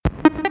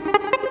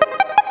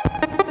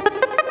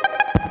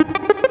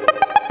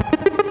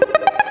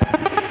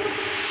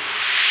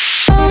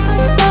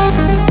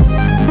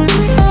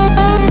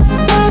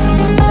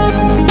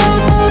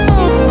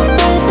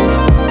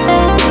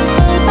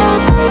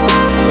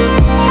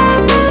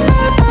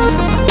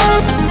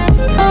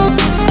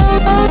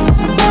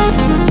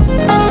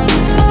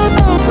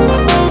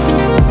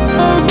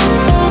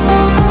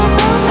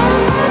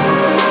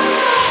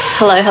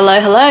Hello, hello,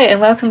 hello, and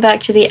welcome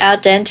back to the Al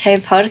Dente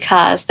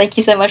podcast. Thank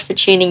you so much for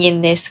tuning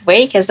in this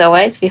week. As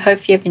always, we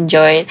hope you've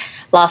enjoyed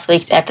last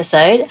week's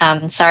episode.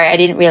 Sorry, I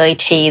didn't really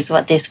tease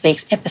what this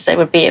week's episode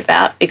would be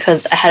about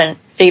because I hadn't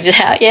figured it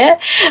out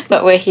yet,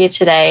 but we're here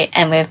today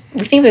and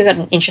we think we've got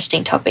an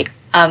interesting topic.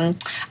 I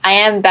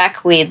am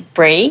back with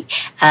Bree.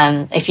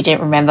 If you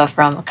didn't remember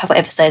from a couple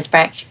episodes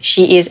back,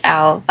 she is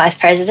our Vice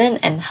President,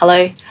 and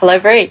hello,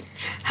 Bree.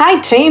 Hi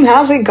team,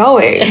 how's it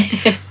going?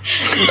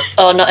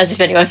 Oh, not as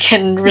if anyone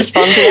can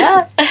respond to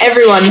that.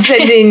 Everyone,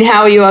 send in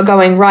how you are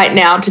going right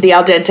now to the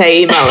Al Dente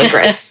email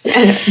address.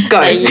 Go.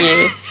 Thank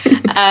you.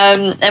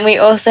 And we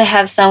also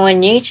have someone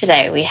new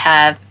today. We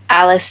have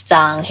Alice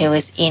Zhang, who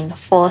is in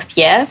 4th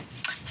year.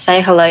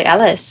 Say hello,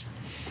 Alice.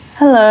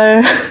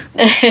 Hello.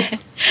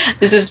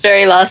 This is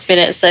very last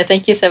minute, so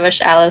thank you so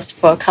much, Alice,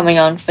 for coming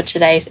on for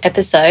today's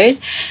episode.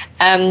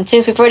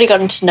 Since we've already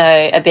gotten to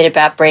know a bit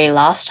about Bree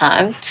last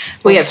time,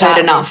 we have heard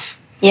enough.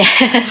 Yeah,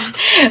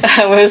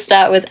 we'll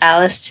start with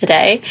Alice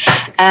today.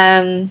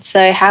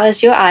 So how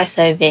has your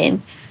ISO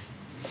been?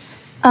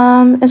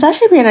 It's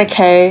actually been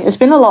okay. It's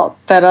been a lot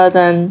better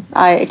than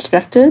I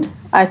expected.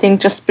 I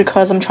think just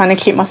because I'm trying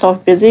to keep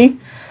myself busy.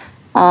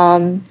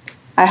 I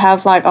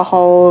have like a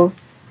whole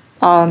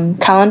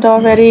calendar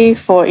already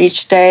for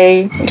each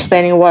day,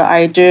 explaining what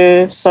I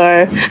do.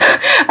 So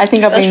I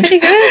think I've been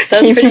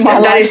keeping my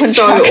life on track. That is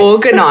so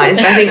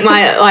organised. I think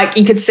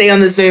you could see on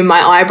the Zoom, my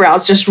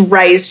eyebrows just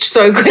raised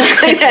so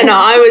quickly, and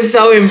I was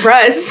so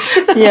impressed.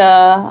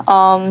 Yeah.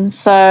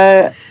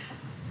 So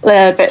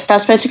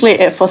that's basically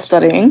it for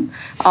studying.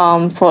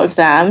 For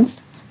exams.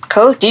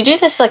 Cool. Do you do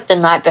this like the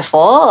night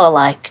before or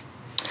like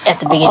at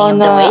the beginning of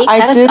the week?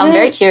 I'm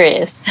very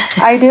curious.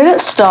 I did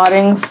it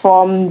starting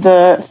from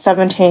the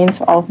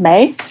 17th of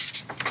May.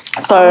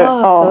 So,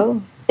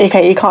 cool.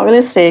 Okay, you can't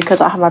really see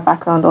because I have my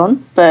background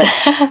on. But,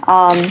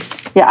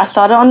 I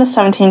started on the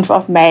 17th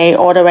of May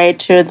all the way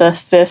to the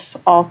 5th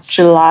of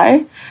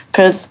July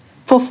because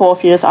for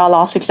 4th years, our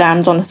last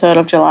exam's on the 3rd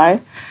of July.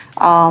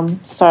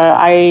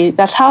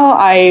 That's how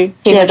I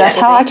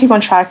keep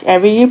on track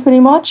every year pretty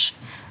much.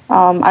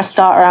 I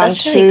start around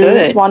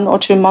 1 or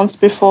 2 months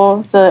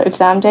before the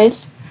exam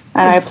dates,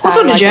 and I plan. What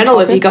sort of journal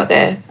have you got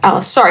there,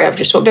 Alice? Sorry, I've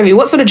just talked over you.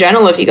 What sort of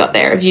journal have you got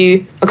there?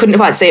 I couldn't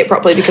quite see it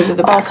properly because of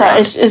the background.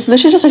 Oh, sorry, it's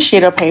literally just a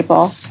sheet of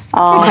paper.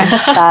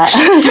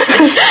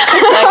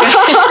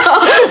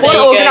 What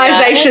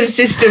organisation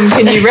system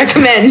can you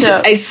recommend?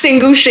 Yeah. A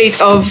single sheet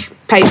of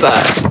paper.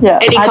 Yeah.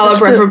 Any colour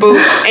preferable.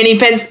 Any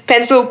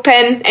pencil,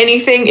 pen,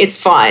 anything. It's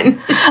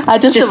fine. I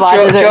just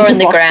draw in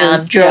the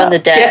ground, draw in the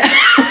desk. Yeah.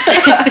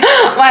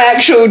 My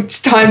actual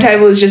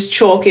timetable is just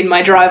chalk in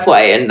my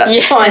driveway, and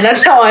that's fine.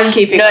 That's how I'm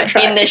keeping on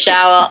track. In the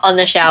shower, on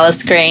the shower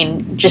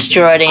screen, just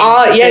draw it in.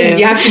 Oh, yes.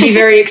 You have to be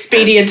very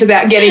expedient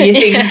about getting your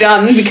things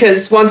done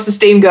because once the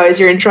steam goes,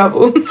 you're in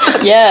trouble.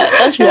 Yeah,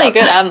 that's really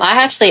good. I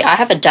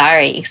have a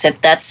diary,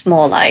 except that's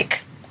more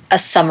like a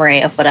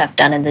summary of what I've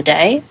done in the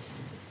day.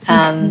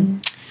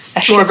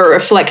 More of a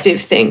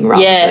reflective thing,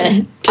 rather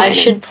than planning. I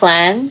should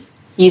plan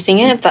using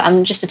it, but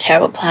I'm just a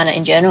terrible planner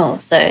in general,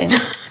 so I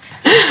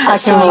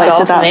can relate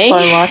to that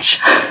so much.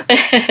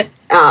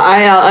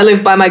 I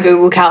live by my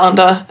Google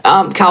Calendar.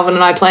 Calvin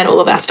and I plan all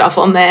of our stuff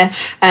on there,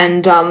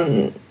 and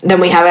then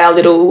we have our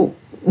little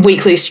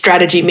weekly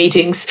strategy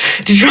meetings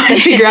to try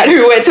and figure out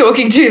who we're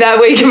talking to that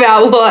week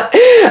about what.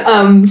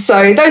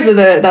 So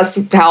that's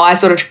how I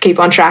sort of keep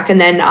on track.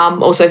 And then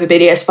also for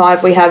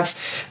BDS5, we have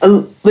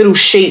a little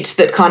sheet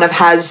that kind of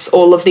has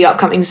all of the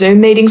upcoming Zoom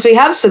meetings we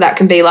have. So that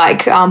can be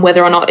like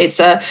whether or not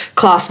it's a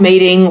class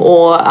meeting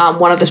or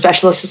one of the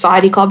specialist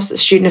society clubs that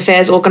Student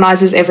Affairs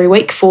organises every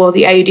week for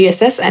the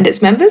AUDSS and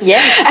its members.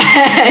 Yes.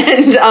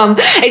 And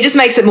it just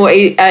makes it more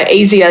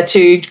easier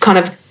to kind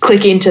of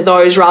click into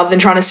those rather than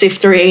trying to sift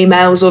through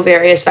emails or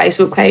various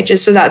Facebook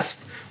pages. So that's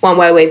one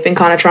way we've been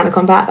kind of trying to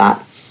combat that.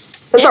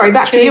 But sorry,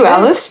 back to you,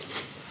 Alice.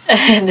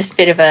 This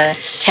bit of a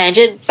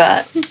tangent,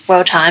 but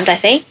well timed, I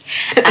think.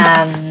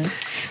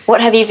 What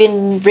have you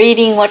been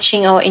reading,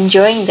 watching, or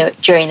enjoying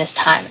during this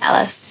time,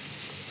 Alice?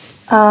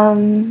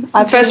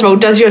 First of all,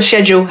 does your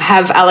schedule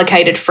have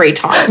allocated free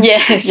time?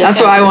 Yes.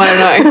 That's what I want to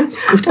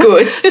know.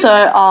 Good.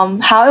 So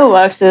how it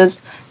works is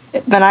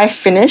when I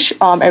finish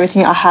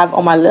everything I have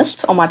on my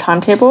list, on my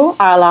timetable,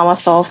 I allow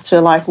myself to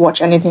like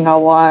watch anything I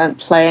want,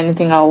 play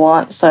anything I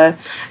want. So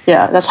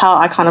yeah, that's how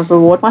I kind of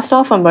reward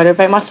myself and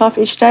motivate myself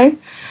each day.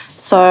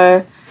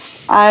 So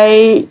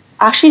I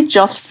actually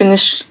just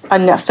finished a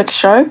Netflix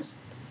show.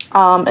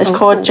 It's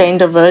called Jane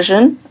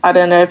Diversion. I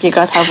don't know if you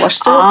guys have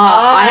watched it.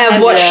 I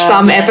have watched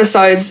some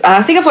episodes.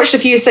 I think I've watched a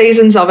few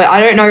seasons of it.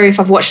 I don't know if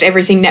I've watched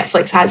everything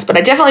Netflix has, but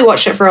I definitely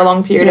watched it for a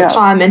long period of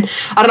time. And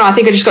I don't know, I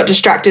think I just got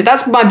distracted.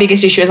 That's my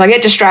biggest issue is I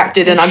get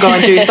distracted and I go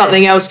and do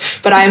something else.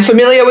 But I am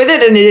familiar with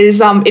it, and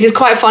it is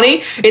quite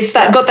funny. It's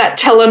got that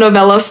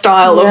telenovela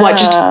style of like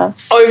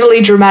just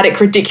overly dramatic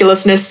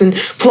ridiculousness and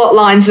plot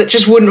lines that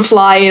just wouldn't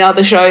fly in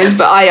other shows.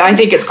 But I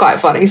think it's quite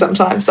funny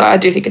sometimes. So I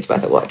do think it's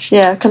worth a watch.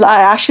 Yeah, because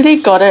I actually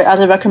got it as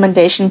a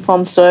recommendation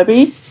from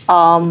Serby.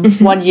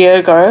 1 year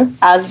ago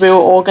as we were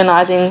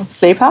organising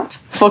SleepOut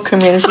for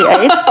community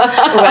aid.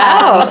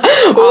 Wow.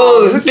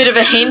 A bit of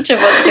a hint of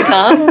what's to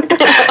come.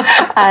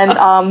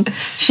 And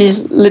she's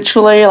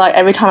literally like,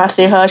 every time I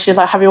see her, she's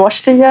like, have you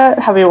watched it yet?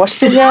 Have you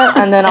watched it yet?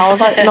 And then I was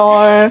like,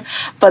 no.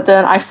 But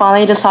then I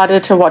finally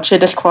decided to watch it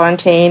this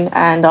quarantine,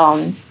 and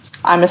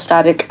I'm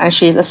ecstatic and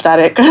she's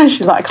ecstatic.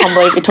 She's like, I can't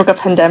believe it took a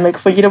pandemic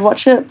for you to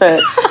watch it,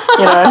 but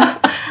you know,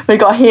 we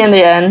got here in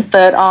the end.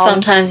 But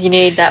sometimes you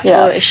need that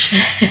push.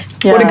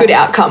 What a good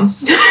outcome.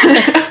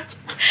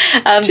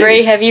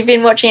 Bree, have you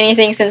been watching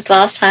anything since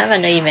last time? I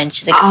know you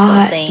mentioned a couple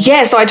of things.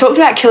 Yeah, so I talked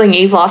about Killing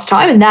Eve last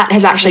time, and that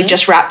has actually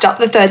just wrapped up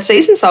the 3rd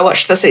season. So I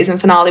watched the season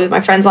finale with my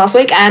friends last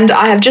week, and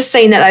I have just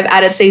seen that they've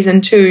added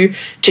season 2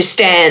 to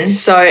Stan.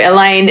 So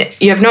Elaine,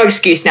 you have no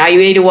excuse now. You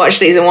need to watch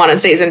season 1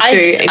 and season 2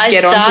 and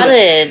get onto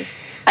it.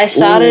 I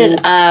started.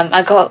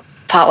 I got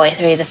partway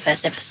through the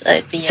first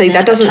episode. But see,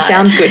 that doesn't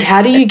sound good.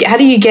 How do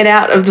you get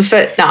out of the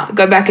first? Nah,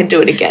 go back and do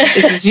it again.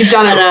 You've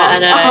done it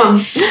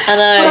wrong. I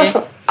know. What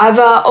else? I've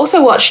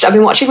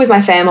been watching with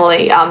my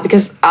family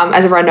because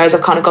as everyone knows,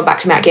 I've kind of gone back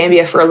to Mount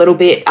Gambier for a little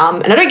bit,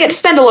 and I don't get to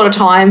spend a lot of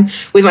time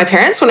with my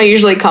parents when I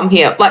usually come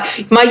here.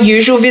 Like, my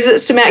usual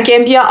visits to Mount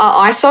Gambier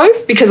are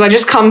ISO, because I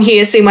just come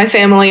here, see my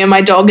family and my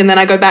dog, and then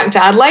I go back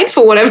to Adelaide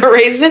for whatever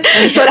reason.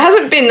 So it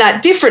hasn't been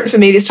that different for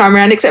me this time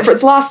around, except for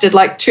it's lasted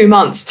like 2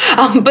 months.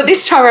 But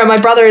this time around, my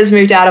brother has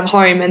moved out of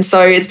home, and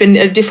so it's been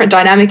a different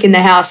dynamic in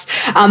the house.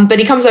 But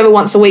he comes over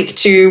once a week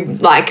to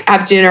like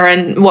have dinner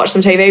and watch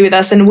some TV with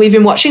us, and we've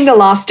been watching The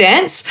Last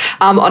Dance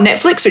on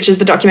Netflix, which is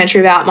the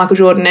documentary about Michael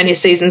Jordan and his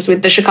seasons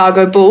with the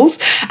Chicago Bulls.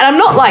 And I'm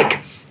not like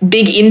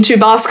big into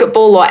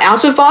basketball or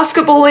out of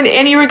basketball in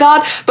any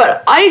regard,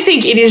 but I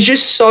think it is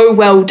just so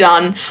well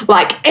done.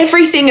 Like,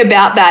 everything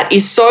about that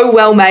is so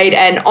well made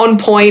and on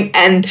point,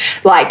 and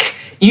like,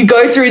 you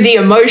go through the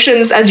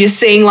emotions as you're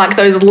seeing like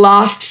those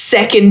last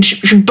second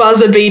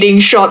buzzer beating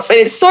shots, and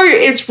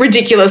it's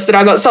ridiculous that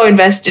I got so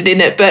invested in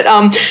it. But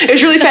it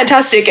was really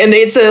fantastic, and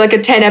it's like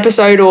a 10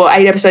 episode or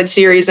 8 episode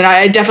series, and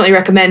I definitely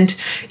recommend,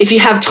 if you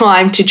have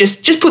time, to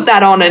just put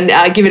that on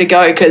and give it a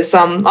go, because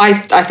I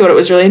thought it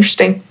was really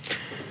interesting.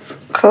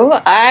 Cool.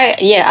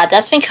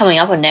 That's been coming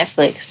up on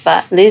Netflix,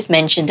 but Liz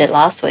mentioned it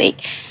last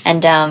week,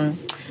 and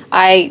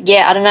I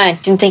don't know,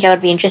 didn't think I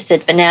would be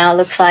interested, but now it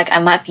looks like I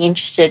might be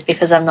interested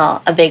because I'm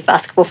not a big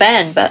basketball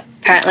fan, but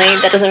apparently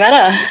that doesn't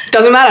matter.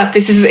 Doesn't matter.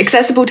 This is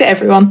accessible to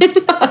everyone.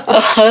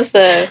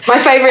 Awesome. My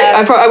favourite,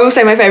 I will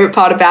say my favourite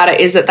part about it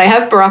is that they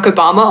have Barack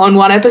Obama on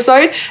one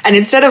episode, and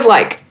instead of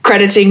like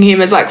crediting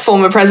him as like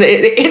former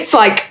president, it's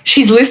like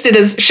she's listed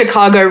as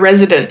Chicago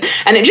resident,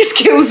 and it just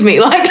kills me.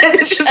 Like,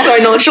 it's just so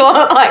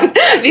nonchalant. Like,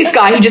 this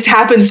guy, he just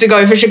happens to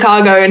go for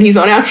Chicago and he's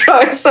on our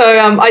show.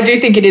 So I do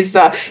think it is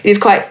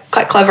quite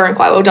clever and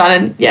quite well done,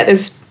 and yeah,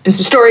 there's been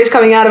some stories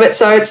coming out of it,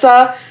 so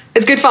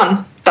it's good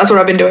fun. That's what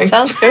I've been doing.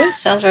 Sounds good.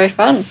 Sounds very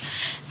fun.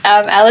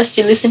 Alice,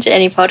 do you listen to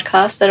any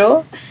podcasts at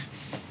all?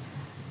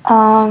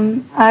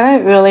 I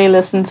don't really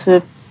listen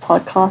to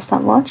podcasts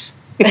that much,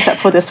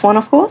 except for this one,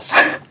 of course.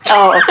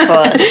 Oh, of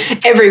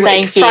course. Every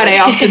week, Friday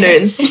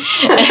afternoons.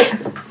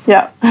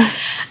 Yeah.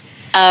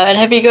 And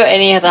have you got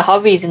any other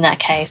hobbies in that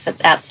case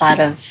that's outside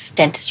of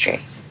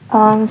dentistry?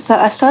 So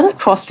I started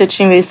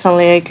cross-stitching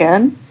recently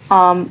again.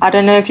 I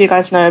don't know if you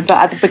guys know, but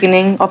at the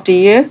beginning of the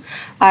year,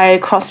 I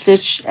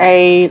cross-stitched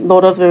a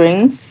Lord of the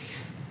Rings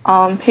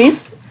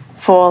piece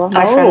for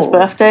my friend's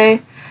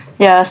birthday.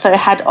 Yeah, so it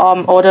had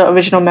all the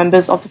original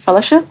members of the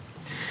Fellowship.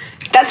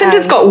 That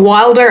sentence got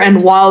wilder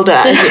and wilder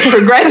as it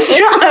progressed.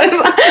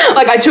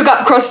 I took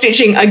up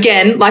cross-stitching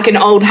again, like an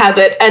old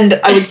habit, and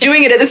I was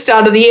doing it at the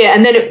start of the year,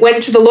 and then it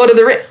went to the Lord of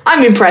the Rings.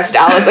 I'm impressed,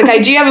 Alice.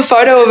 Okay, do you have a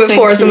photo of it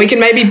for us, and we can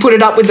maybe put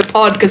it up with the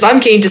pod, because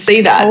I'm keen to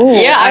see that. Ooh,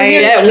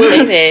 yeah,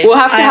 we'll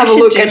have to have a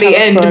look at the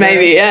end,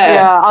 maybe.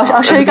 Yeah,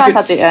 I'll show you guys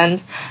at the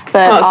end.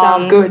 But,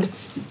 sounds good.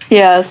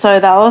 Yeah, so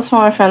that was for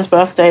my friend's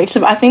birthday.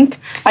 Except I think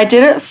I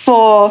did it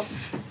for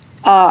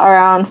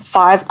around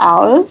 5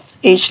 hours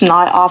each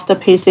night after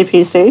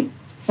PCPC.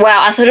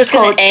 Wow, I thought it was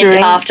going to end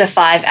after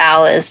 5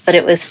 hours, but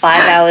it was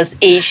 5 hours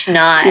each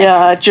night.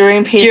 Yeah,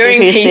 during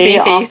PCPC.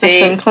 After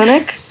swim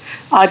clinic.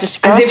 I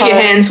just as if your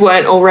hands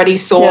weren't already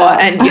sore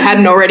and you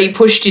hadn't already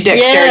pushed your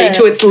dexterity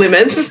to its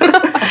limits.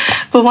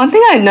 But one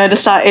thing I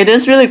noticed that it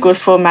is really good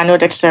for manual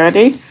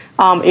dexterity.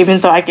 Even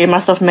though I gave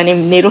myself many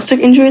needle stick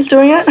injuries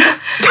doing it.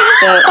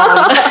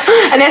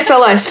 An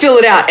SLS, fill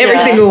it out, every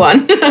single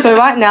one. But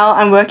right now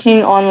I'm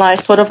working on like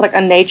sort of like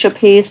a nature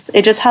piece.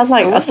 It just has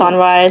like a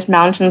sunrise,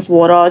 mountains,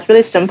 water. It's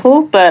really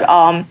simple, but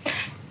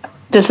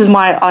this is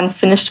my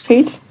unfinished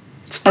piece.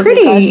 It's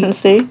pretty. As you guys can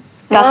see.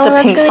 That's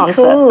the pink really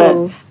sunset,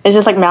 but it's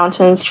just like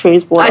mountains,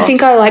 trees, water. I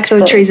think I like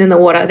the trees in the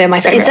water. They're my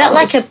favorite. Is that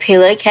like a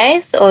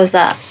pillowcase, or is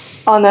that?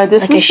 Oh no,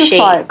 this is just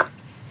like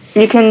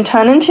you can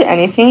turn into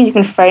anything. You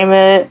can frame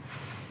it.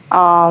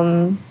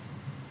 Or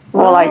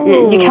like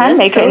you can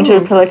make it into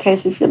a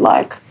pillowcase if you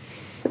like.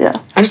 yeah.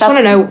 I just want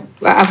to know,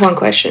 I have one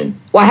question.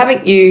 Why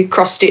haven't you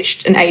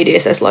cross-stitched an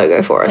AEDSS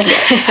logo for us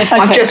yet?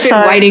 I've just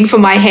been waiting for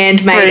my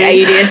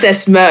handmade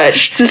AEDSS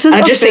merch. And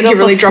I just think you're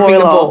really dropping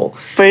the ball.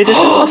 Bree, this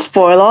is a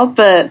spoiler,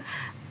 but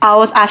I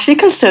was actually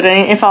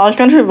considering if I was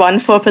going to run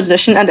for a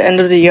position at the end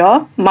of the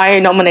year, my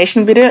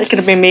nomination video is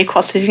going to be me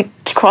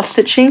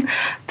cross-stitching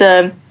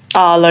the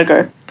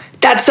logo.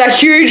 That's a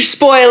huge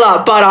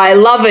spoiler, but I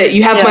love it.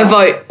 You have my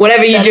vote.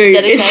 Whatever you do,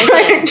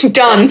 it's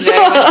done. That's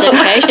very much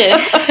dedication.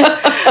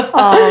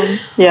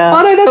 Yeah.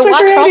 Oh no, that's But so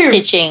why creative.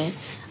 cross-stitching,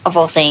 of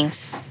all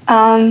things?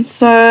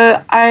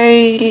 So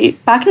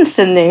back in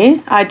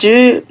Sydney, I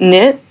do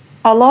knit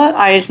a lot.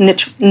 I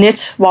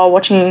knit while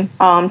watching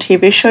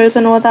TV shows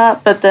and all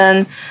that, but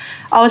then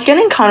I was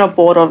getting kind of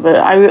bored of it.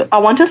 I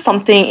wanted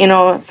something in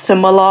a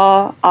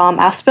similar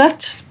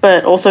aspect,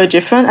 but also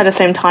different at the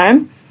same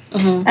time.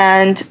 Mm-hmm.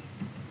 And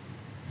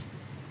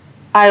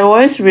I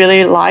always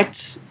really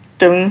liked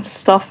doing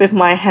stuff with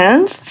my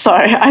hands.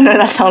 Sorry, I know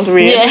that sounds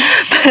weird.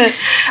 Yeah.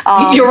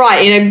 But, You're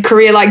right. In a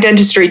career like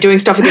dentistry, doing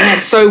stuff with your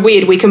hands so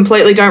weird. We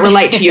completely don't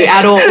relate to you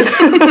at all.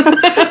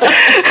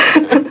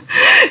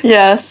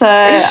 yeah, so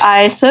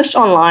I searched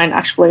online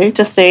actually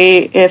to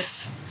see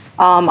if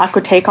I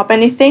could take up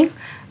anything.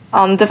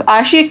 I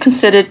actually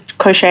considered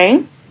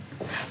crocheting,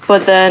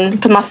 but then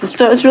because my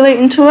sister is really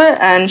into it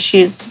and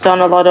she's done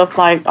a lot of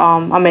like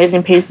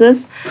amazing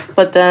pieces,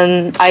 but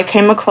then I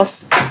came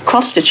across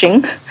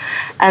cross-stitching,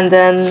 and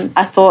then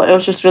I thought it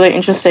was just really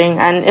interesting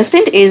and it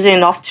seemed easy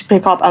enough to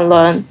pick up and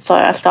learn, so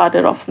I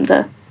started off from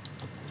there.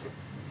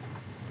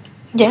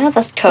 Yeah,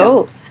 that's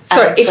cool.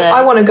 So if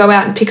I want to go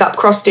out and pick up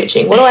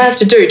cross-stitching, what do I have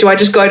to do? Do I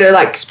just go to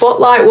like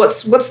Spotlight?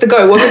 What's the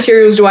go? What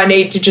materials do I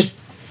need to just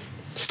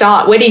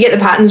start? Where do you get the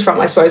patterns from,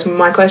 I suppose,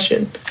 my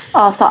question?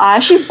 So I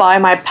actually buy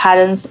my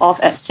patterns off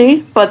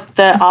Etsy, but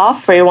there are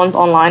free ones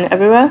online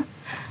everywhere.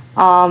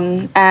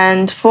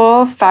 And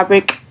for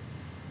fabric,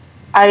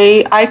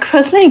 I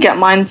personally get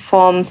mine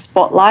from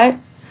Spotlight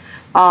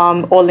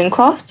or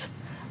Lincraft.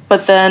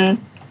 But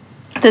then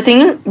the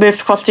thing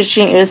with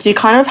cross-stitching is you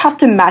kind of have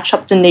to match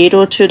up the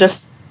needle to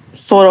the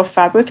sort of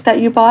fabric that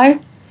you buy.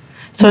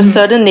 So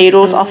certain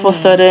needles are for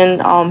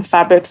certain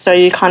fabrics, so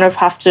you kind of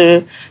have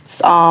to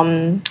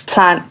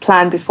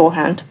plan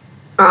beforehand.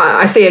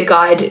 I see a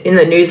guide in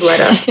the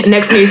newsletter. The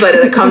next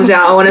newsletter that comes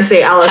out, I want to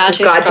see Alice's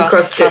guide to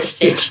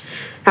cross-stitch.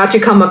 How to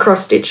come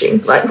across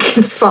stitching. Like,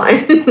 it's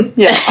fine.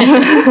 Yeah.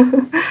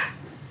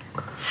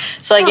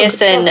 So I guess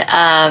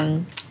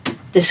then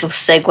this will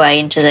segue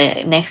into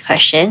the next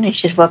question,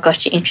 which is what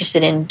got you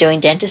interested in doing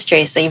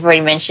dentistry? So you've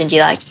already mentioned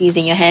you like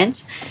using your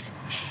hands.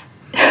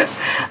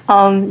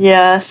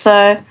 Yeah,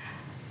 so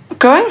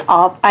growing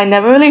up, I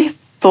never really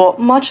thought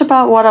much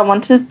about what I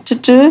wanted to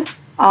do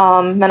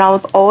when I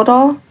was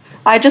older.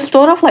 I just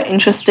thought of like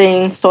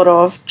interesting sort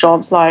of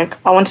jobs, like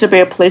I wanted to be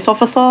a police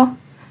officer.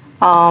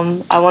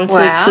 I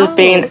wanted to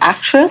be an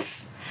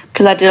actress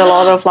because I did a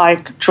lot of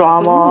like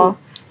drama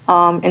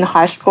in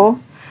high school.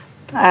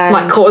 And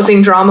like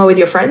causing drama with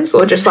your friends,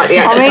 or just like the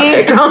actor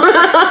subject drama?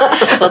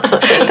 Lots of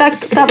tea.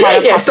 that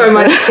might have So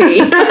much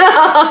tea.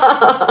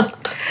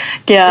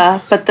 Yeah,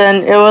 but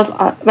then it was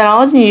when I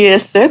was in year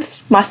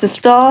 6, my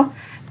sister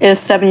is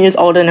 7 years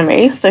older than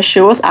me, so she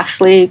was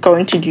actually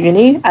going to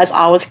uni as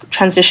I was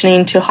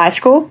transitioning to high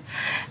school,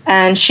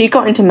 and she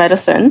got into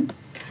medicine.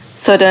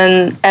 So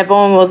then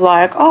everyone was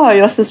like, oh,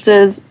 your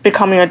sister's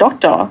becoming a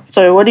doctor,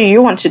 so what do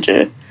you want to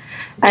do?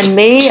 And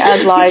me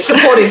as like...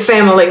 supportive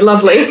family,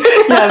 lovely.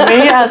 Yeah,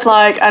 me as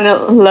like an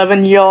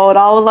 11-year-old,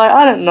 I was like,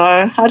 I don't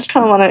know, I just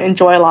kind of want to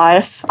enjoy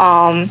life.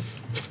 I'm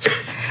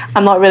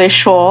not really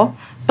sure.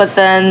 But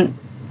then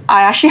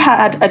I actually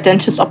had a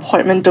dentist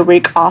appointment the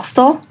week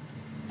after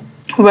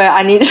where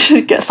I needed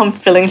to get some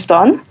fillings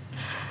done.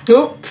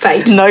 Oh,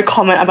 fate. No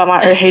comment about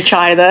my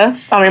OHI there.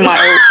 I mean,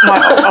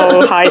 my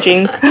oral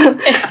hygiene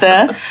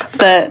there.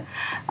 But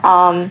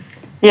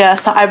yeah,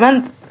 so I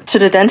went to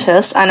the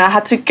dentist and I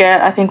had to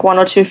get, I think, 1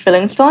 or 2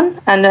 fillings done.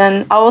 And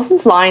then I was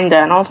just lying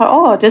there and I was like,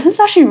 oh, this is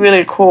actually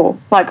really cool.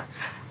 Like,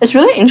 it's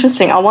really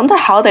interesting. I wonder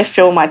how they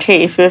fill my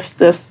teeth with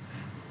this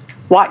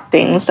white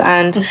things,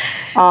 and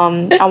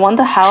I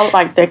wonder how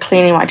like they're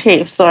cleaning my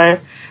teeth. So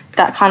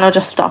that kind of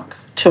just stuck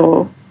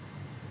till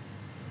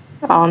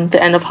the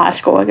end of high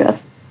school, I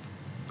guess.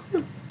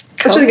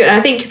 That's really good. And I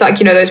think, like,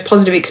 you know, those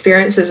positive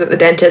experiences at the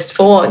dentist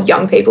for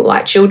young people,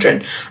 like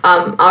children,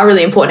 are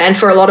really important. And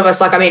for a lot of us,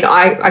 like, I mean,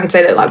 I can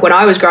say that, like, when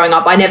I was growing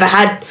up, I never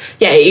had,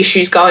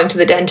 issues going to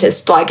the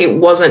dentist. Like, it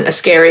wasn't a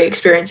scary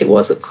experience. It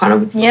was a kind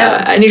of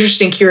an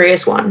interesting,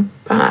 curious one,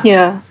 perhaps.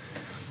 Yeah.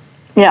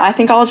 Yeah, I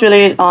think I was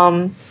really,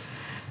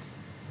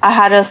 I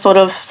had a sort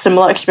of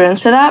similar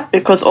experience to that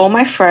because all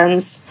my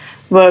friends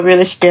were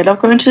really scared of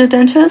going to the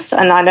dentist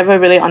and I never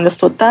really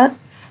understood that.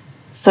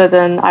 So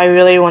then I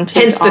really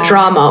wanted... Hence the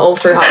drama all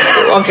through high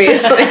school,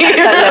 obviously.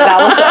 that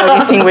was the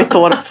only thing we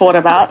thought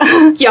about.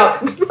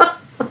 Yep.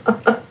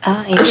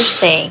 Oh,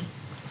 interesting.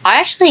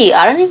 I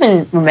don't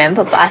even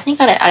remember, but I think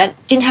I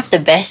didn't have the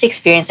best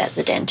experience at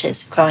the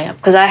dentist growing up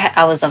because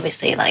I was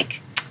obviously,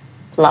 like,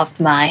 loved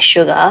my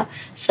sugar,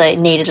 so it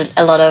needed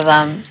a lot of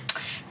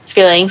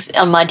feelings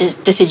on my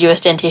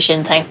deciduous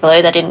dentition,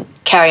 thankfully. That didn't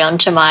carry on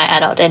to my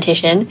adult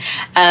dentition.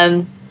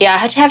 I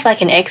had to have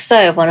like an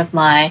exo of one of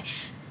my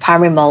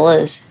primary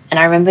molars, and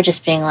I remember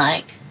just being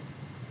like,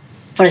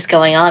 what is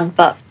going on?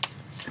 But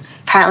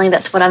apparently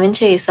that's what I'm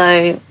into,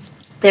 so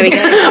there we go.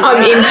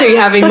 I'm into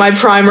having my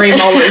primary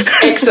molars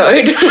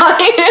exoed.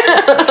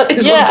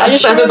 I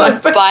just remember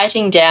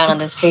biting down on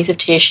this piece of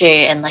tissue,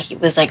 and like it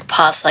was like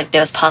pus, like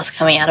there was pus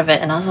coming out of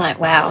it, and I was like,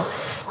 wow,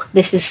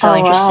 this is so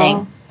interesting.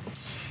 Wow.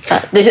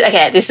 But this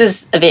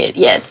is a bit,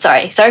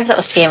 sorry if that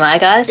was TMI,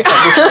 guys,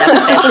 but this is our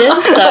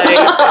profession,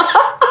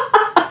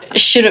 so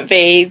shouldn't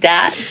be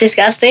that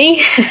disgusting.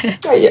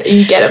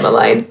 You get it,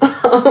 Elaine.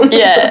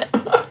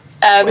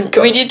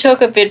 We did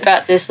talk a bit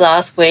about this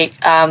last week.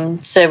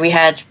 So we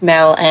had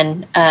Mel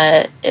and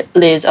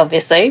Liz,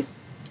 obviously.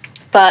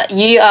 But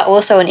you are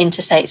also an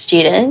interstate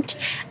student,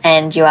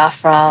 and you are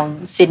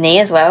from Sydney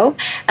as well.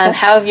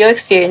 How have your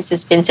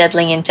experiences been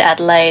settling into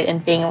Adelaide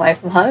and being away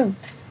from home?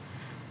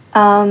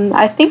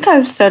 I think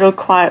I've settled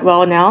quite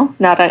well now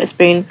that it's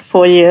been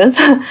 4 years.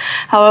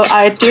 However,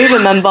 I do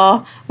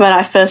remember when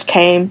I first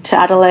came to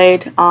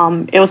Adelaide,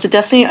 it was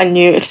definitely a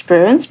new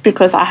experience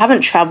because I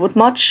haven't travelled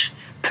much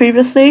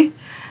previously.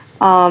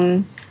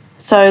 So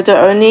the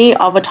only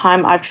other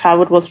time I've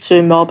travelled was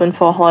to Melbourne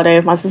for a holiday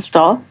with my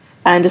sister,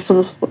 and this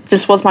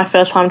was my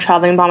first time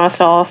travelling by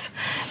myself,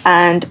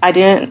 and I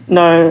didn't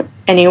know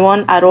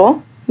anyone at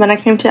all when I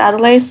came to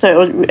Adelaide,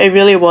 so it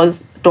really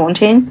was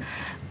daunting.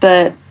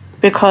 But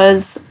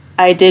because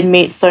I did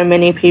meet so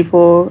many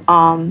people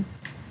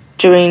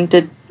during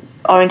the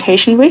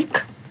orientation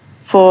week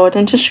for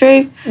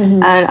dentistry,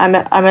 and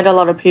I met a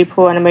lot of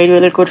people, and I made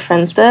really good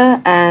friends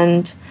there,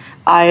 and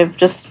I've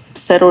just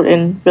settled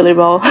in really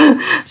well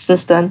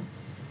since then.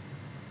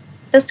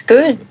 That's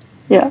good.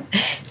 Yeah.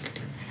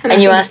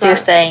 And you are still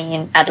staying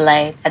in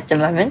Adelaide at the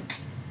moment?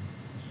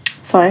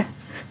 Sorry?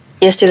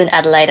 You're still in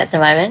Adelaide at the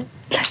moment?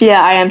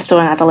 Yeah, I am still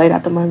in Adelaide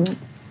at the moment.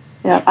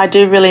 Yeah, I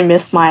do really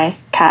miss my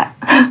cat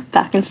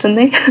back in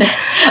Sydney.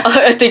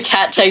 The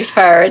cat takes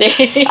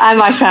priority. And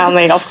my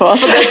family, of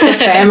course.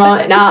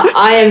 Family. Nah,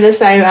 I am the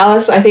same,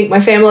 Alice. I think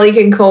my family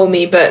can call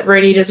me, but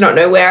Rooney does not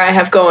know where I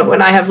have gone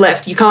when I have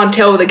left. You can't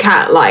tell the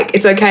cat, like,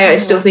 it's okay, I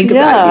still think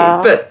about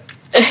you, but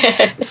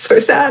it's so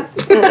sad.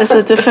 It's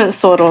a different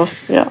sort of,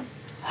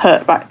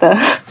 hurt right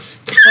there.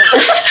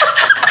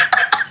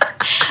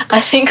 I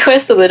think we're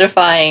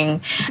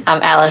solidifying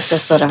Alice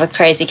as sort of a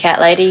crazy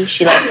cat lady.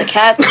 She loves the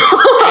cat,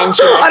 and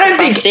she likes I don't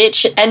think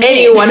stitch. And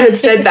anyone had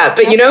said that,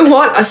 but you know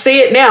what? I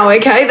see it now,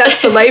 okay?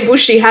 That's the label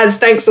she has.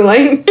 Thanks,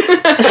 Elaine.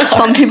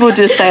 Some people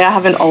do say I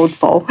have an old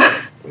soul.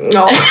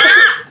 No,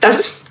 that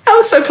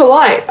was so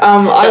polite.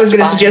 I was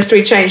going to suggest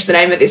we change the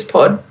name of this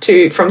pod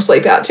from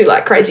SleepOut to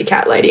like Crazy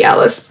Cat Lady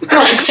Alice,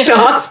 like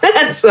stars.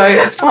 So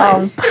it's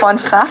fine. Fun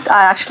fact,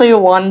 I actually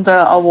won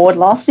the award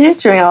last year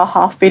during our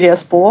half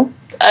BDS ball.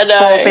 I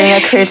know. For being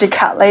a crazy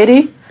cat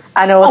lady.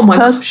 And it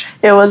was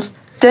it was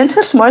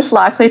dentists most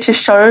likely to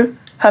show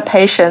her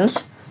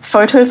patients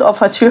photos of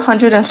her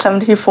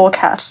 274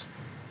 cats.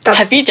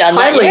 Have you done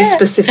that highly yet?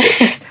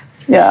 Specific.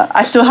 Yeah,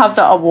 I still have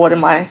the award in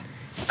my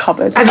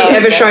cupboard. Have you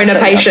ever shown a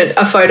patient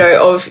a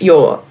photo of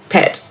your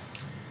pet?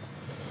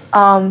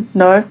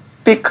 No.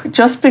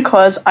 Just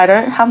because I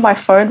don't have my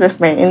phone with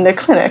me in the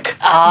clinic.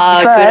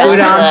 Good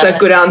answer.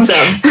 Good answer.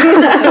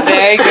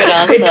 Very good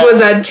answer. It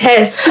was a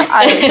test.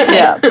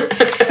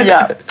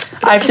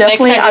 I've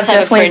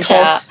definitely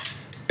talked.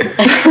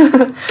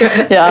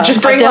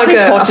 Just bring like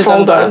a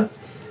folder.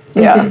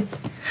 Yeah.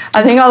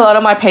 I think a lot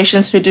of my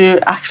patients who do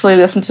actually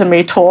listen to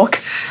me talk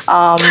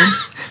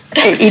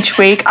each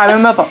week. I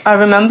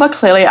remember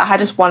clearly I had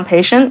this one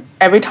patient.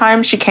 Every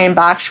time she came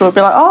back, she would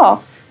be like,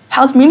 "Oh,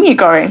 how's Mimi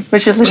going?"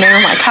 Which is the name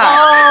of my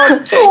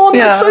cat.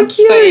 That's so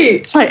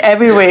cute. Like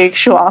every week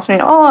she'll ask me,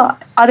 "Oh,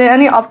 are there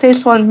any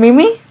updates on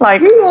Mimi?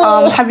 Like,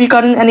 have you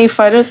gotten any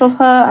photos of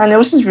her?" And it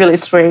was just really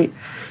sweet.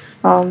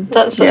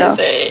 That's so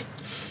sweet.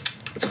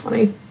 It's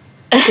funny.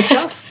 Good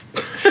stuff.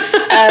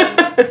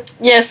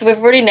 So we've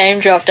already name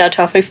dropped our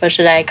topic for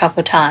today a couple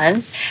of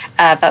times,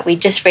 but we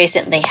just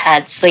recently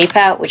had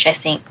SleepOut, which I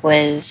think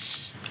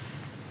was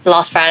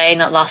last Friday,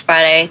 not last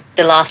Friday,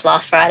 the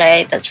last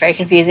Friday. That's very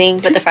confusing,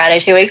 but the Friday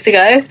 2 weeks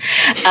ago.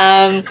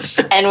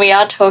 And we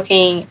are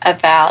talking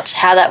about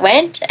how that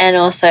went and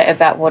also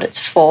about what it's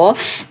for.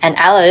 And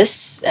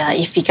Alice,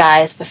 if you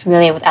guys were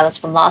familiar with Alice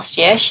from last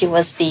year, she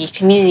was the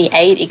Community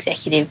Aid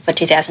Executive for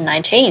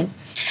 2019.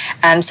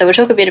 So we'll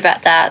talk a bit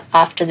about that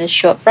after this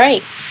short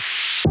break.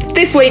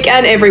 This week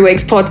and every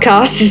week's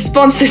podcast is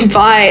sponsored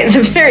by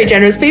the very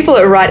generous people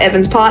at Wright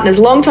Evans Partners,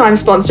 long-time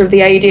sponsor of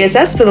the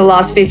AEDSS for the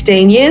last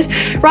 15 years.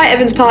 Wright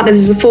Evans Partners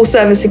is a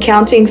full-service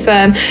accounting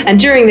firm, and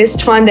during this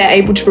time they're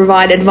able to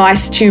provide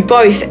advice to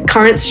both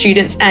current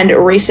students and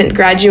recent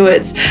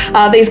graduates.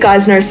 These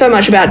guys know so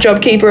much about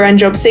JobKeeper and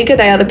JobSeeker.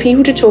 They are the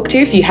people to talk to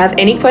if you have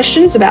any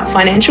questions about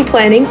financial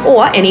planning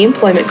or any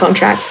employment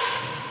contracts.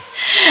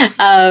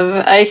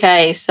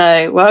 Okay,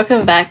 so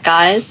welcome back,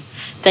 guys.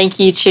 Thank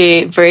you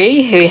to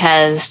Bree, who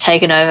has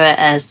taken over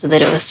as the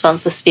little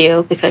sponsor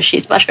spiel because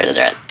she's much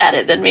better at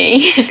it than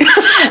me.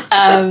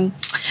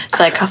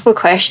 So a couple of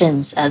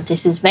questions.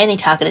 This is mainly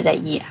targeted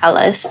at you,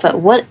 Alice, but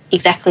what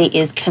exactly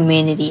is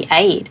community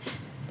aid?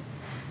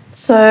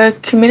 So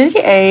community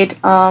aid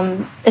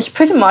is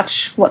pretty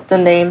much what the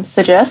name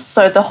suggests.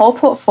 So the whole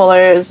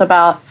portfolio is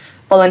about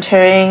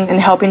volunteering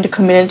and helping the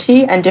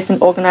community and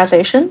different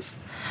organizations.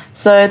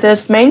 So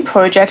there's main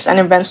projects and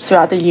events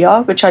throughout the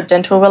year which are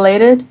dental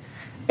related,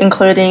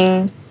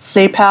 including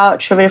SleepOut,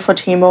 Trivia for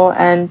Timor,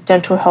 and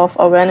Dental Health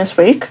Awareness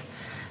Week.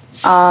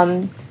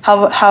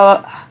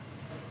 However,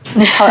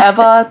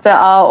 there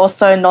are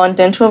also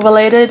non-dental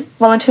related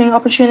volunteering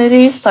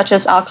opportunities, such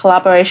as our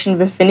collaboration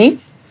with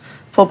Vinnie's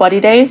for Body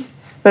Days,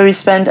 where we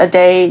spend a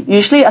day,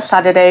 usually a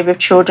Saturday, with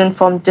children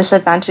from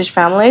disadvantaged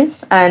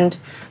families, and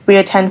we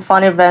attend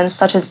fun events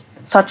such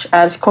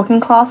as cooking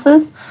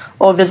classes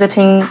or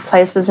visiting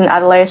places in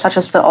Adelaide, such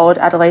as the old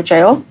Adelaide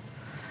Jail.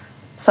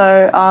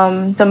 So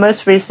the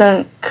most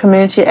recent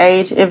community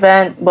aid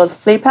event was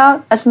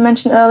SleepOut, as we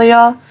mentioned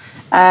earlier,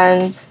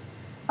 and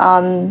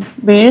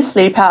we use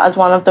SleepOut as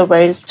one of the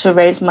ways to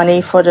raise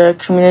money for the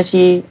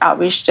community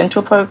outreach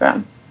dental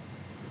program.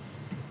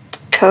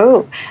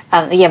 Cool.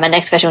 My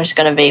next question was just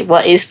going to be,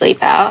 what is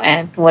SleepOut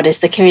and what is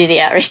the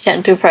community outreach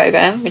dental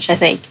program, which I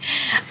think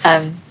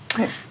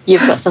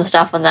you've got some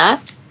stuff on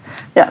that.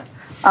 Yeah.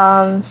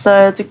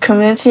 So the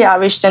Community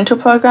Outreach Dental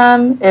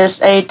Program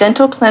is a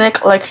dental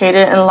clinic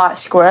located in Light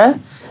Square,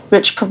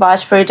 which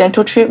provides free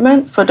dental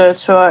treatment for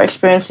those who are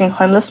experiencing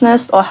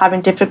homelessness or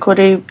having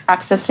difficulty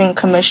accessing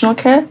conventional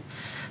care.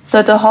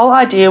 So the whole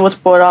idea was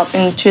brought up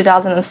in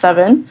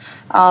 2007,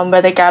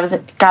 where they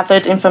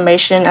gathered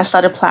information and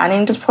started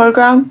planning this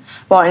program.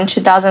 Well, in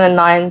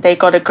 2009, they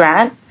got a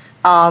grant,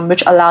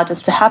 which allowed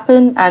this to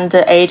happen, and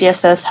the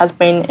ADSS has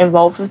been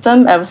involved with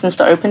them ever since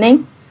the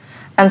opening.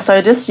 And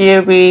so this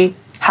year we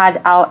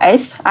had our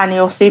 8th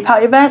annual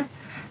SleepOut event,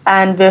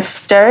 and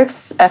with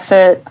Derek's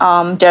effort,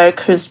 Derek,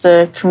 who's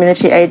the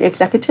community aid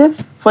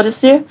executive for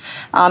this year,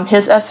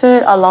 his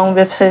effort along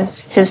with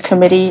his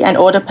committee and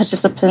all the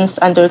participants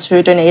and those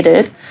who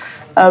donated,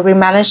 we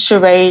managed to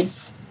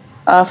raise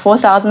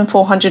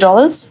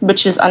 $4,400,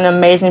 which is an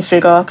amazing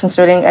figure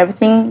considering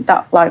everything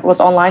that was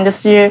online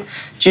this year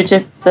due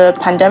to the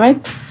pandemic.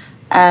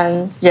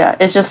 And yeah,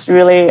 it's just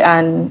really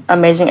an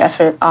amazing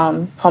effort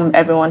from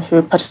everyone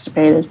who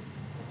participated.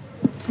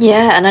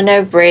 Yeah, and I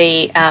know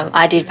Bree,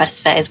 I did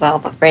participate as well,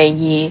 but Bree,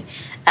 you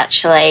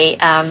actually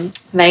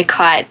made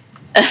quite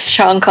a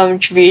strong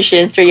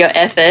contribution through your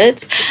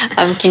efforts.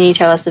 Can you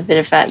tell us a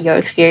bit about your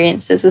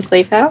experiences with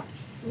SleepOut?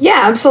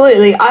 Yeah,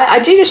 absolutely. I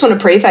do just want to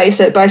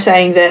preface it by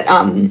saying that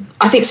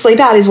I think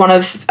SleepOut is one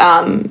of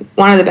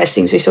the best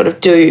things we sort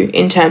of do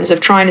in terms of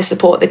trying to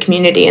support the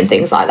community and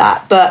things like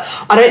that. But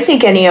I don't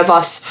think any of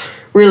us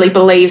really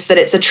believes that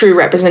it's a true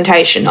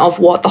representation of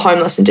what the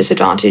homeless and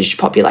disadvantaged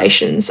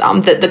populations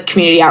that the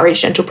community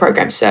outreach dental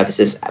program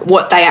services,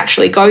 what they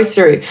actually go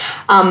through.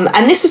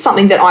 And this was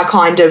something that I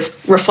kind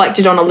of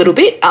reflected on a little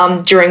bit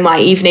during my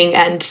evening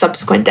and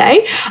subsequent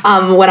day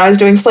when I was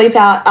doing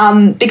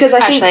SleepOut, because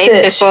I think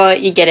that... Before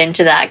you get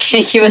into that, can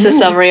you give us a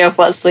summary of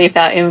what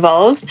SleepOut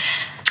involves?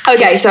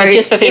 Okay, so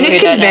just for people who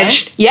don't know.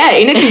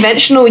 In a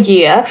conventional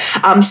year,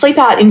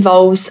 SleepOut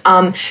involves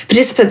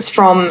participants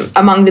from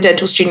among the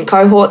dental student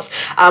cohorts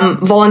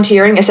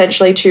volunteering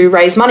essentially to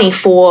raise money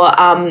for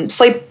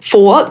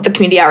the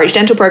community outreach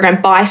dental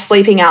program by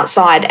sleeping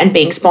outside and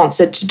being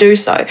sponsored to do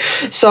so.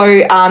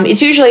 So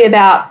it's usually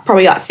about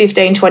probably like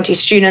 15, 20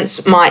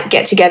 students might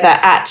get together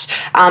at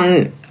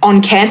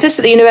on campus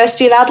at the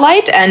University of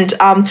Adelaide, and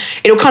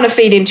it'll kind of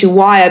feed into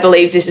why I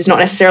believe this is not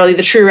necessarily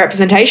the true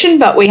representation,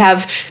 but we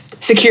have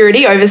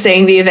security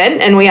overseeing the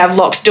event and we have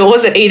locked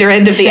doors at either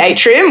end of the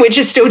atrium, which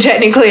is still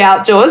technically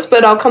outdoors,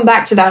 but I'll come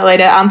back to that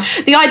later.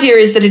 The idea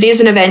is that it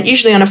is an event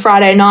usually on a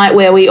Friday night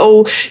where we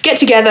all get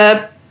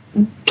together,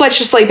 pledge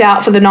to sleep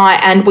out for the night,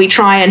 and we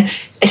try and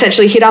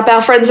essentially hit up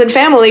our friends and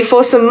family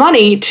for some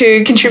money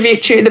to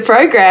contribute to the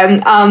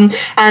program.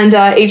 And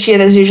each year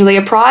there's usually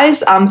a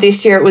prize.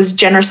 This year it was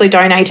generously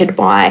donated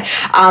by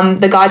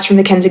the guys from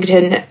the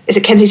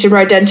Kensington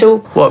Road Dental.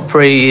 What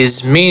Bree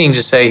is meaning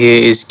to say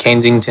here is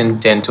Kensington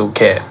Dental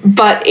Care.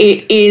 But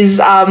it is,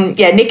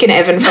 Nick and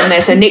Evan from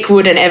there. So Nick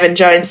Wood and Evan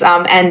Jones,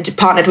 and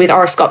partnered with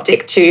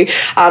Oroscoptic to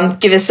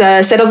give us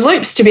a set of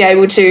loops to be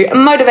able to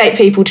motivate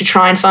people to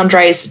try and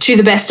fundraise to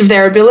the best of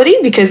their ability,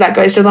 because that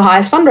goes to the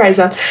highest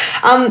fundraiser.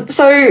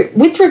 So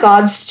with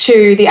regards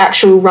to the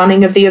actual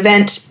running of the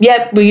event,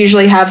 we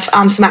usually have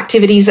some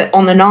activities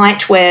on the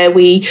night where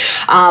we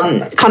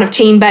kind of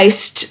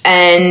team-based,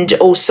 and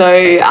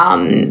also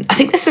I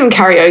think there's some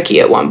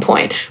karaoke at one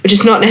point, which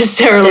is not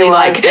necessarily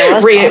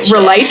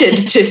related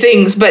to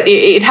things, but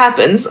it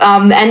happens.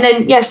 And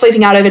then,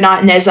 sleeping out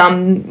overnight, and there's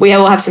we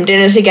all have some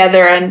dinner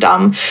together and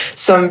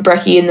some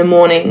brekkie in the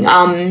morning.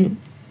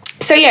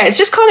 So, it's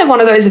just kind of one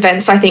of those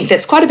events, I think,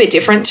 that's quite a bit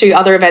different to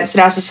other events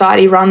that our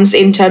society runs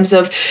in terms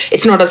of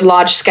it's not as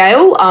large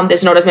scale.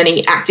 There's not as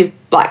many active,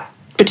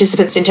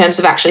 participants in terms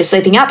of actually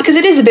sleeping out, because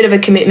it is a bit of a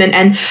commitment,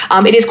 and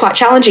it is quite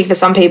challenging for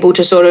some people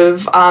to sort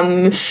of,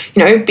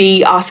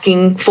 be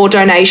asking for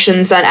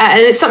donations, and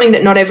it's something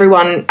that not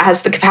everyone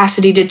has the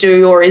capacity to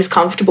do or is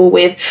comfortable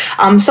with.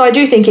 So I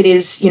do think it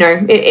is,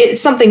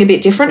 it's something a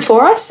bit different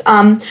for us.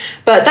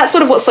 But that's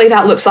sort of what Sleep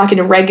Out looks like in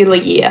a regular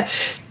year.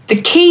 The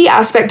key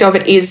aspect of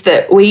it is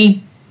that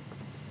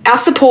our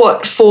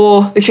support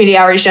for the Community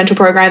Outreach Dental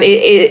Program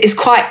is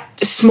quite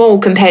small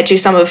compared to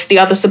some of the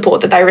other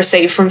support that they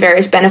receive from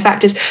various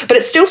benefactors, but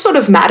it still sort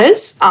of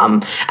matters.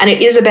 And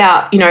it is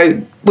about,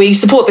 we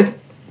support the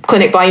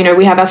clinic by,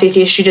 we have our fifth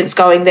year students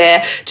going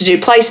there to do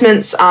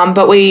placements,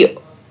 but we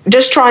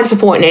just try and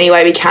support in any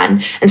way we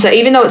can. And so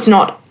even though it's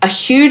not a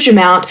huge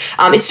amount,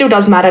 it still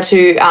does matter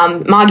to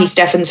Margie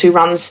Steffens, who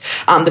runs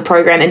the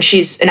program, and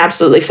she's an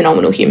absolutely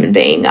phenomenal human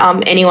being.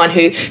 Anyone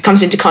who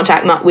comes into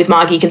contact with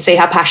Margie can see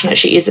how passionate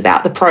she is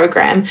about the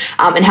program,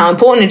 and how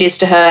important it is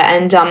to her.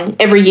 And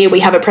every year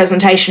we have a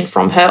presentation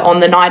from her on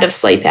the night of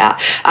Sleep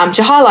Out,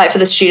 to highlight for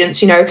the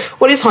students,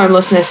 what is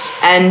homelessness,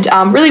 and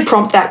really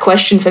prompt that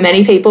question for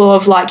many people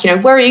of like,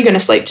 where are you going to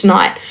sleep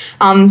tonight?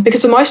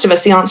 Because for most of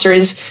us, the answer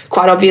is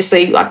quite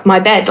obviously like my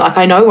bed, like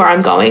I know where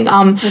I'm going.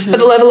 But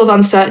the level of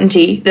uncertainty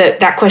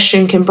that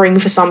question can bring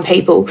for some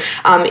people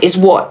is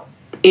what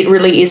it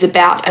really is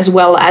about, as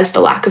well as the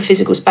lack of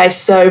physical space.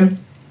 So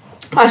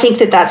I think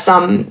that's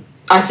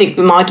I think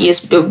Margie is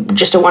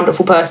just a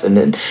wonderful person,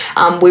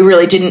 and we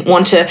really didn't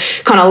want to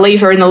kind of leave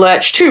her in the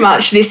lurch too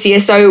much this year.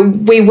 So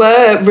we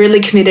were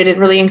really committed and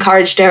really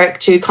encouraged Derek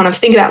to kind of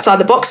think outside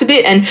the box a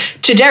bit. And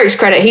to Derek's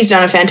credit, he's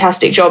done a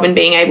fantastic job in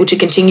being able to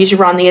continue to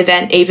run the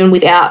event even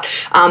without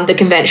the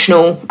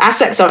conventional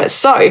aspects of it.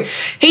 So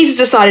he's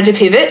decided to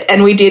pivot,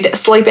 and we did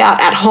Sleep Out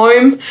at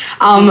home.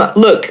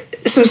 Look,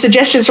 some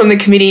suggestions from the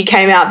committee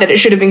came out that it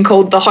should have been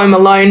called the Home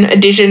Alone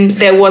edition.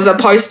 There was a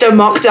poster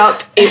mocked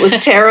up. It was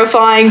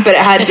terrifying, but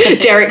it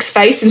had Derek's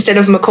face instead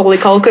of Macaulay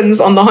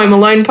Culkin's on the Home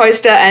Alone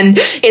poster, and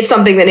it's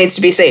something that needs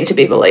to be seen to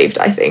be believed,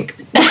 I think.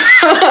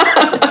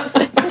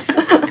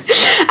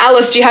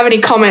 Alice, do you have any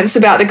comments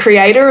about the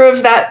creator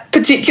of that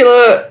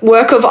particular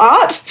work of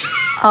art?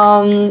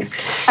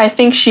 I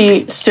think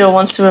she still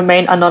wants to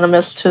remain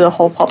anonymous to the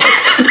whole public.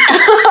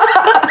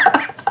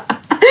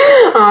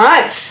 All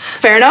right.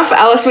 Fair enough,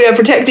 Alice. We are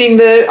protecting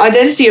the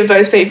identity of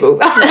those people.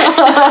 But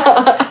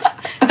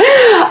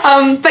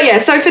yeah,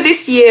 so for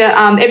this year,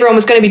 everyone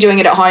was going to be doing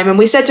it at home, and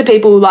we said to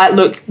people like,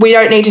 look, we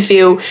don't need to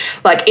feel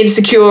like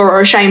insecure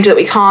or ashamed that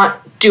we can't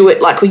do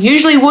it like we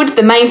usually would.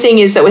 The main thing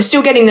is that we're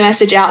still getting the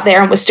message out there,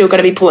 and we're still going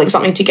to be pulling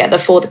something together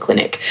for the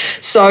clinic.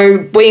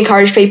 So we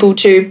encourage people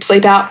to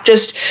sleep out,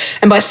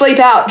 and by sleep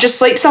out, just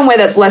sleep somewhere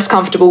that's less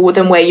comfortable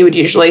than where you would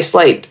usually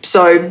sleep.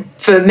 So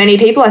for many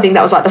people, I think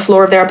that was like the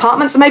floor of their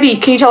apartment. So maybe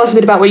can you tell us a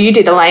bit about what you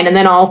did, Elaine, and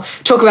then I'll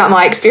talk about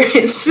my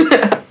experience.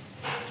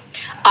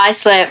 I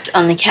slept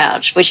on the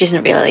couch, which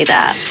isn't really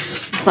that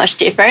much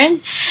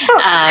different.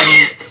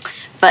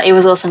 But it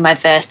was also my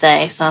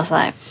birthday, so I was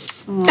like,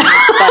 but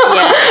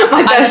yeah,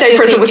 my birthday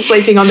present was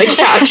sleeping on the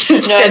couch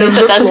instead of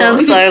the that floor.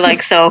 sounds so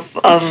like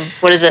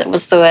what is it?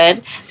 What's the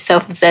word?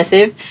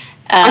 Self-obsessive.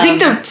 I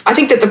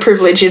think that the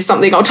privilege is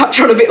something I'll touch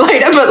on a bit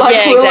later. But like,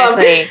 yeah,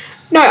 exactly.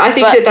 No, I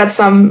think that's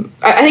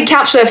I think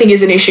couch surfing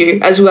is an issue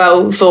as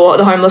well for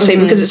the homeless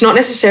people, because it's not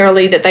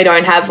necessarily that they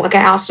don't have like a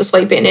house to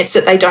sleep in, it's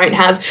that they don't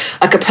have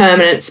like a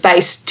permanent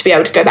space to be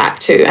able to go back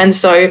to. And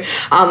so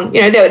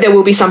there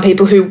will be some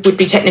people who would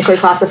be technically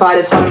classified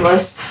as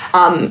homeless.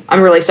 I'm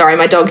really sorry,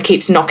 my dog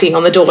keeps knocking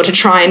on the door to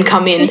try and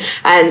come in,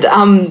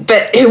 and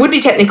but who would be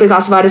technically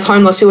classified as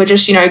homeless, who are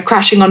just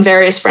crashing on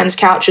various friends'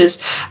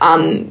 couches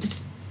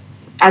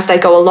as they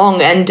go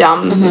along. And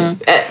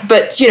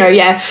but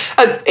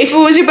if it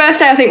was your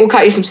birthday, I think we'll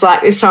cut you some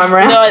slack this time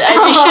around. No,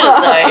 you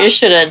shouldn't though. You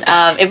shouldn't.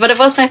 But it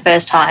was my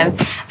first time.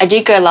 I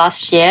did go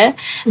last year,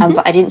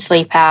 but I didn't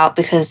sleep out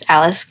because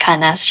Alice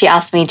she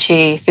asked me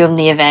to film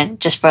the event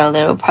just for a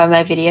little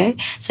promo video.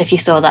 So if you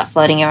saw that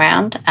floating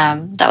around,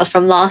 that was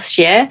from last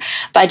year.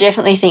 But I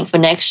definitely think for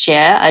next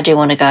year, I do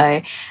want to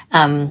go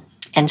and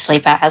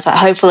sleep out. As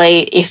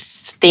hopefully, if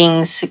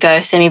things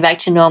go semi back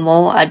to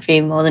normal, I'd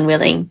be more than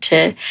willing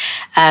to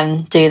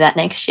do that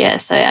next year.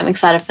 So I'm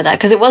excited for that,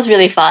 because it was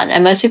really fun.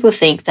 And most people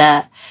think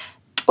that,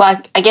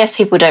 well, I guess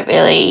people don't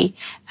really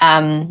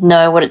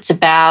know what it's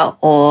about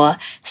or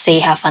see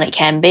how fun it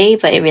can be,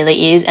 but it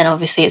really is. And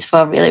obviously it's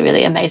for a really,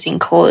 really amazing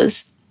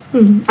cause.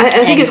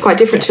 I think it's quite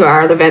different to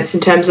our other events in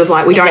terms of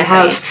like we don't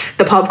have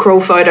the pub crawl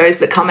photos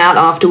that come out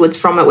afterwards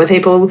from it where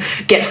people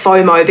get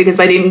FOMO because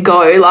they didn't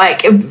go.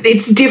 Like,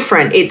 it's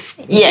different. It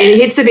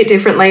hits a bit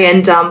differently,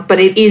 and but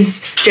it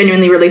is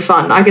genuinely really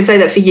fun. I can say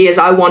that for years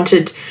I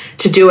wanted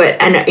to do it,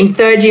 and in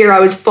third year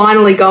I was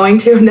finally going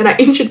to, and then I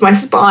injured my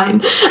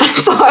spine, and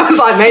so I was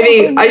like,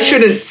 maybe I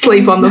shouldn't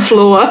sleep on the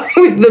floor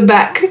with the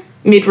back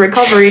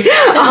mid-recovery.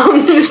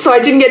 So I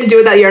didn't get to do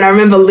it that year. And I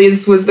remember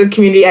Liz was the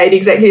community aid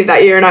executive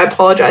that year, and I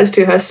apologised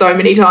to her so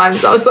many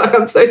times. I was like,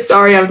 I'm so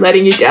sorry, I'm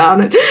letting you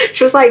down. And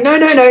she was like, no,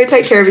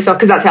 take care of yourself,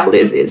 because that's how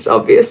Liz is,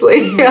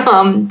 obviously.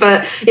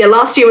 But yeah,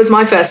 last year was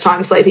my first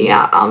time sleeping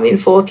out in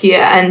fourth year,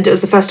 and it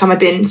was the first time I'd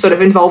been sort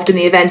of involved in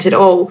the event at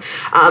all.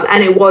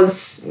 And it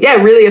was,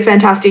 really a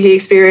fantastic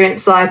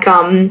experience. Like,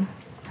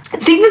 I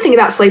think the thing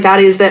about Sleep Out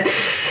is that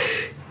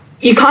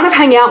you kind of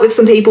hang out with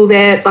some people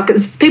there, like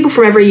it's people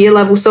from every year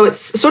level. So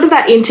it's sort of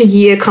that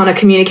inter-year kind of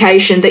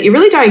communication that you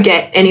really don't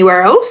get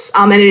anywhere else.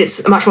 And it's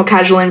a much more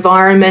casual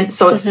environment.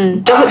 So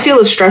it doesn't feel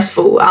as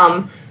stressful.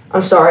 I'm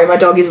sorry, my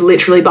dog is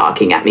literally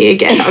barking at me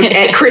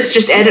again. Chris,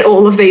 just edit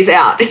all of these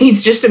out.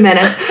 He's just a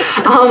menace.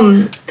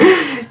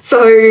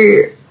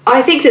 So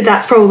I think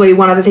that's probably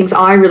one of the things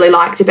I really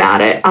liked about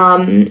it.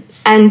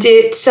 And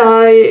it,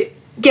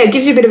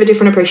 gives you a bit of a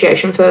different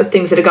appreciation for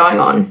things that are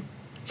going on.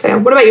 So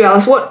what about you,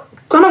 Alice? What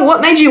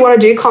made you want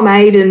to do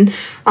ComAid and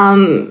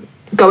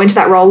go into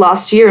that role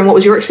last year, and what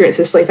was your experience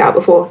with Sleep Out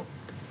before?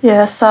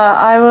 Yeah, so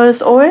I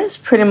was always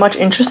pretty much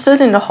interested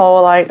in the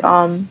whole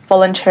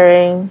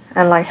volunteering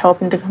and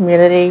helping the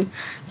community.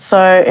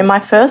 So in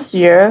my first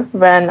year,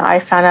 when I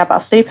found out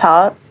about Sleep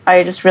Out,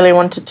 I just really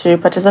wanted to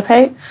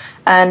participate.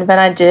 And when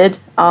I did,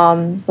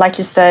 like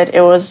you said,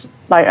 it was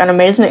an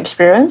amazing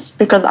experience,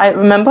 because I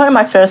remember in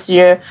my first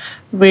year,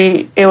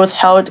 it was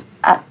held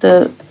at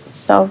the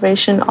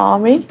Salvation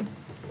Army.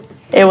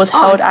 It was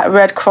held at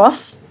Red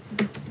Cross.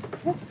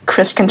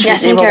 Chris can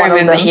choose either one of them. I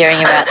remember hearing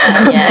about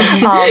that,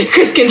 yeah.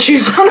 Chris can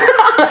choose one.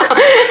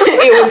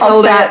 It was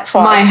held at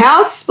my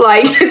house.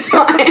 It's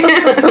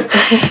fine.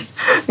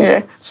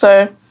 Yeah.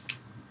 So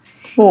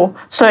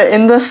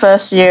in the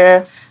first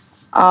year,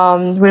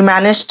 we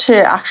managed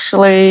to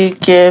actually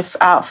give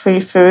out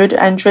free food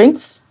and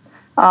drinks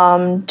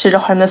to the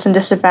homeless and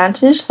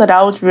disadvantaged. So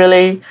that was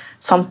really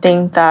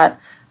something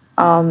that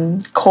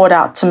called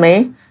out to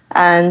me.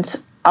 And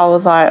I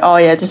was like, oh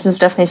yeah, this is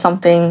definitely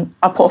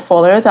a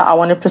portfolio that I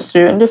want to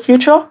pursue in the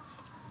future.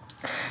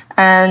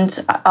 And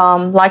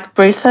like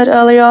Bree said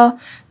earlier,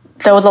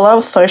 there was a lot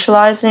of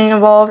socializing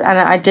involved, and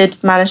I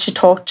did manage to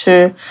talk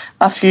to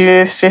a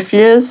few fifth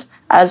years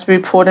as we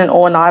pulled an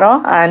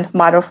all-nighter and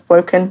might have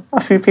woken a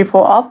few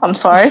people up. I'm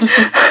sorry.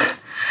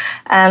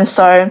 And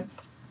so,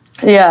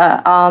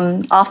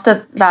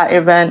 after that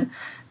event,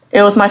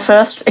 it was my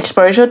first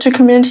exposure to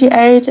community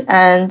aid,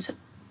 and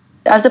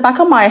at the back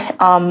of my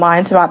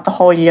mind throughout the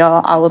whole year,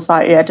 I was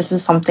like, yeah, this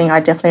is something I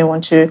definitely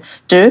want to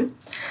do.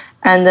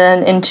 And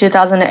then in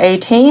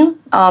 2018,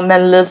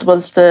 when Liz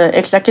was the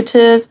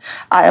executive,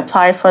 I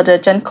applied for the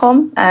Gen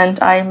Com and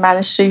I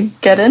managed to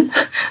get in.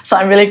 So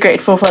I'm really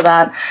grateful for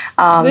that.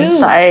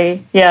 So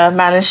I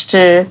managed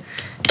to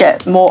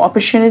get more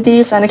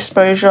opportunities and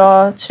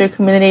exposure to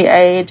community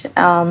aid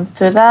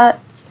through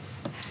that.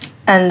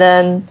 And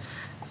then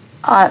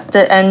at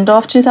the end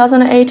of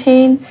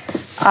 2018,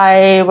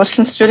 I was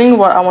considering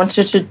what I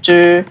wanted to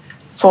do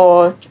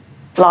for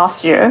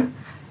last year,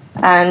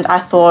 and I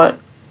thought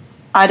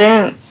I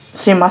don't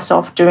see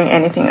myself doing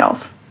anything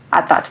else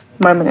at that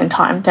moment in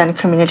time than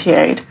community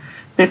aid,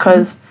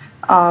 because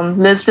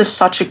Liz did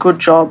such a good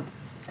job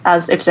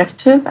as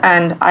executive,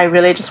 and I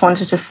really just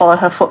wanted to follow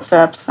her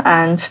footsteps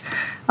and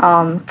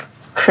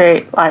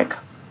create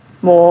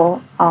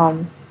more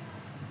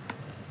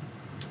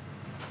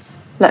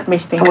let me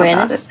think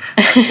awareness.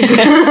 About it.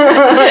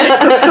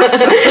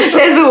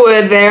 There's a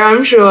word there,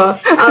 I'm sure.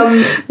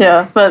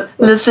 But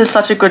Liz did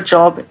such a good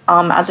job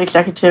as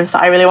executive, so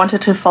I really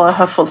wanted to follow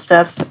her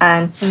footsteps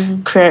and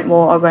create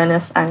more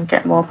awareness and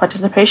get more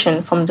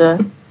participation from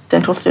the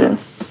dental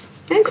students.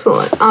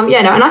 Excellent.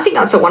 And I think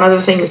that's one of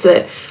the things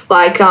that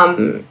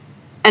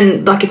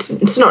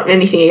it's not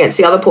anything against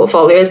the other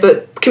portfolios,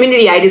 but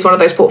community aid is one of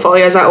those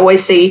portfolios I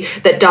always see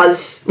that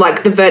does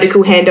the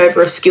vertical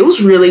handover of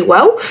skills really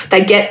well.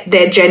 They get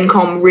their Gen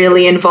Com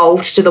really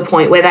involved to the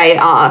point where they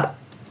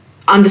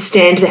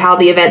understand how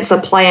the events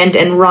are planned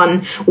and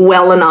run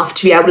well enough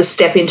to be able to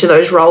step into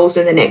those roles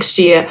in the next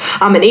year.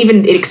 And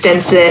even it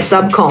extends to their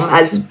subcom,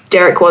 as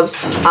Derek was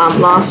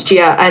last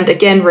year. And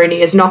again,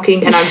 Rooney is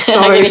knocking, and I'm so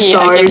sorry.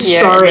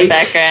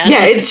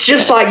 Yeah, it's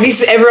just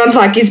this. Everyone's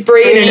like, is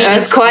Bree in an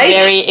earthquake?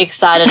 Very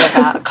excited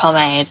about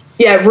ComAid.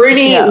 Yeah,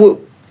 Rooney.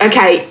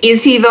 Okay,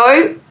 is he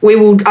though? We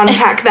will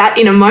unpack that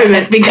in a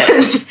moment,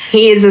 because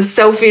he is a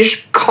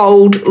selfish,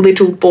 cold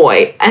little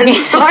boy. And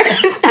so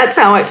that's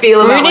how I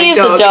feel about Rooney my dog.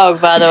 Rooney is the dog,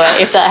 by the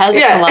way, if that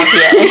hasn't come up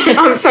yet.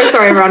 I'm so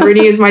sorry, everyone.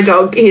 Rooney is my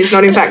dog. He is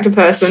not, in fact, a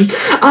person.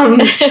 I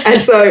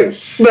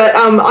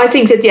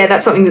think that,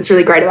 that's something that's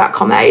really great about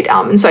ComAid.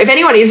 And so if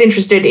anyone is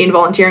interested in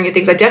volunteering and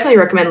things, I definitely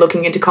recommend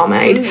looking into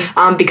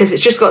ComAid because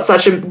it's just got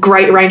such a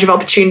great range of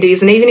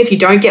opportunities. And even if you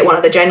don't get one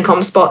of the Gen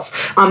Com spots,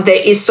 there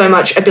is so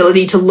much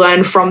ability to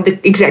learn from the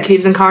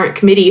executives and current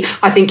committee,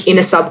 I think, in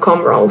a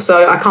subcom role.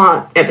 So I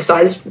can't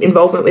emphasise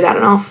involvement with that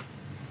enough.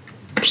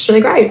 It's really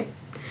great.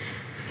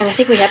 And I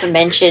think we haven't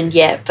mentioned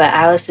yet, but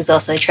Alice is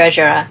also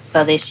treasurer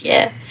for this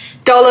year.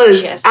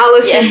 Dollars. Yes.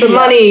 Alice is the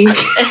money.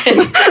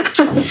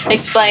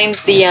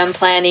 Explains the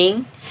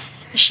planning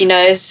She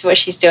knows what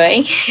she's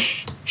doing.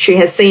 She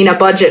has seen a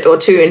budget or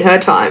two in her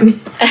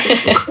time.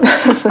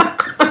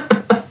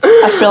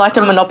 I feel like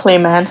a Monopoly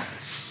man.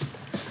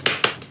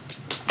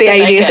 The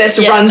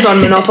ADSS runs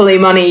on Monopoly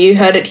money. You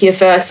heard it here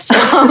first.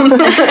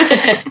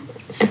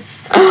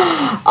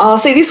 Oh,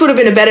 see, this would have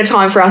been a better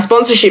time for our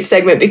sponsorship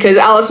segment because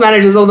Alice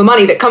manages all the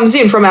money that comes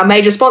in from our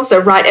major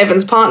sponsor, Wright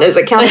Evans Partners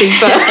accounting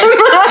firm.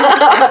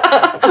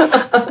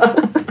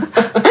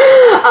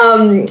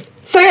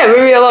 So yeah,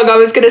 moving along, I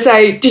was going to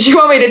say, did you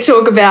want me to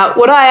talk about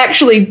what I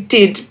actually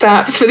did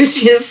perhaps for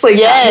this year's sleep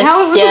out?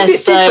 How it was a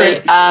bit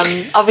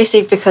different?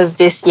 Obviously because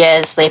this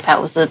year's sleep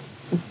out was a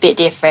bit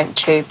different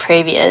to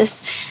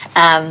previous,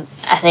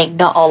 I think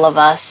not all of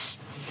us.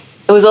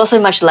 It was also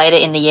much later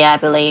in the year, I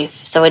believe,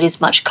 so it is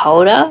much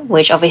colder,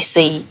 which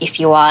obviously if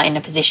you are in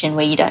a position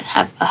where you don't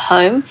have a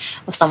home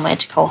or somewhere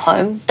to call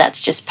home, that's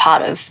just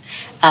part of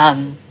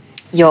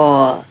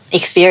your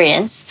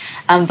experience.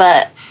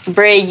 But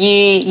Bree,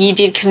 you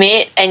did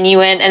commit and you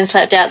went and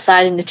slept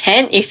outside in the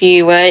tent. If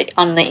you were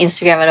on the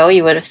Instagram at all,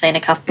 you would have seen a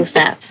couple of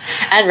snaps.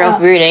 And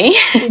Rooney.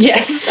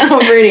 Yes,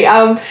 Rooney.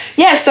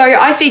 So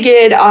I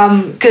figured,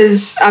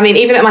 because,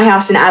 even at my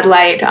house in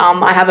Adelaide,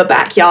 I have a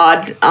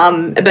backyard,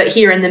 but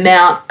here in the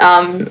Mount,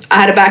 I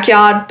had a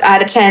backyard, I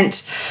had a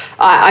tent.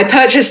 I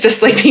purchased a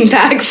sleeping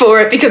bag for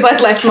it because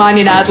I'd left mine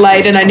in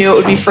Adelaide and I knew it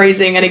would be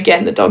freezing. And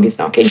again, the dog is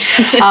knocking.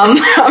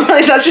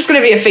 That's just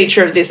going to be a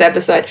feature of this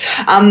episode.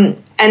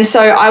 And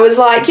so I was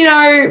like,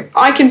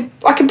 I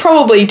can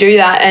probably do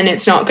that and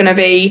it's not going to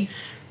be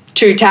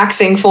too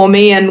taxing for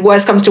me, and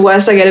worst comes to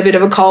worst, I get a bit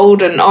of a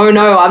cold and oh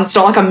no, it's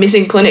not like I'm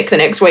missing clinic the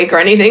next week or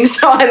anything,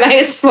 so I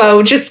may as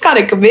well just kind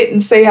of commit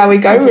and see how we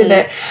go with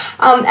it.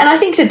 And I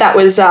think that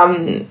was,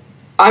 I'm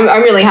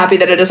really happy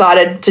that I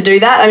decided to do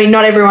that.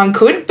 Not everyone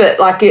could, but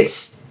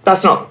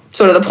that's not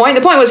sort of the point.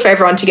 The point was for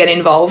everyone to get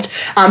involved,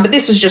 but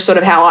this was just sort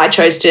of how I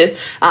chose to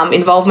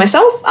involve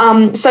myself.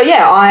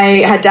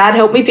 I had Dad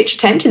help me pitch a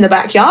tent in the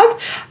backyard.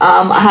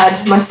 I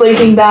had my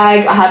sleeping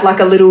bag. I had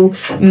like a little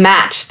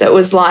mat that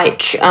was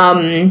like,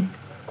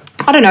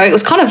 I don't know, it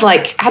was kind of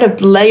like had a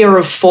layer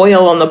of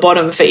foil on the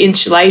bottom for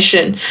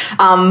insulation.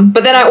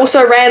 But then I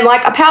also ran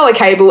like a power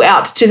cable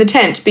out to the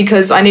tent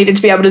because I needed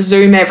to be able to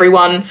Zoom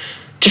everyone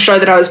to show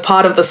that I was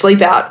part of the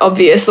sleep out,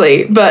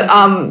 obviously. But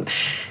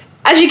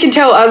as you can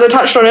tell, as I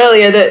touched on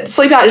earlier, that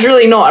sleep out is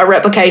really not a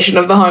replication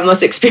of the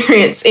homeless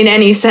experience in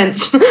any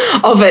sense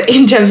of it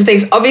in terms of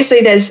things.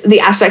 Obviously, there's the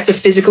aspects of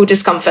physical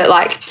discomfort,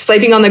 like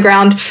sleeping on the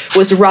ground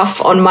was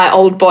rough on my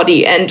old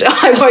body and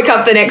I woke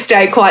up the next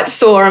day quite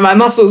sore and my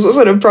muscles were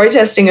sort of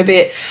protesting a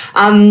bit.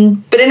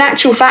 But in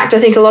actual fact, I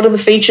think a lot of the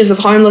features of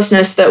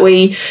homelessness that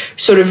we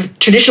sort of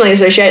traditionally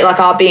associate,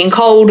 like being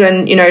cold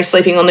and,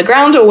 sleeping on the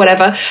ground or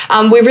whatever,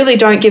 we really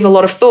don't give a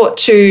lot of thought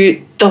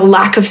to the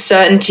lack of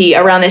certainty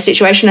around their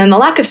situation and the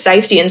lack of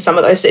safety in some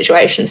of those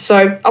situations.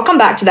 So I'll come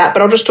back to that,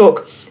 but I'll just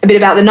talk a bit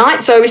about the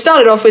night. So we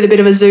started off with a bit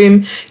of a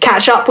Zoom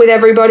catch up with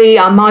everybody.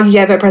 Margie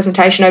gave her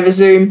presentation over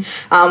Zoom,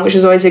 which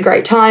was always a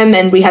great time.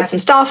 And we had some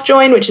staff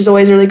join, which is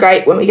always really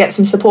great when we get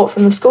some support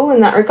from the school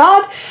in that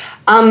regard.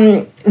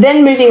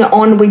 Then moving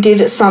on, we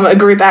did some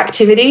group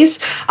activities.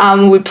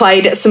 We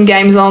played some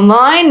games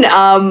online.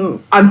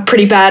 I'm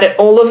pretty bad at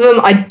all of them.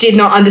 I did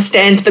not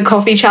understand the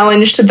coffee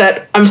challenge,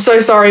 that I'm so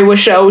sorry,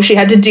 Washelle. She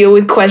had to deal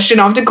with question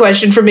after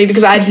question from me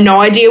because I had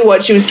no idea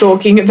what she was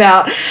talking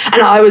about.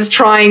 And I was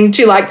trying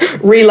to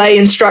relay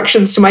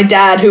instructions to my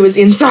dad, who was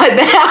inside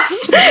the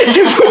house,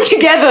 to put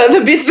together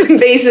the bits and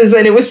pieces.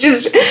 And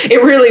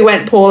it really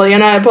went poorly.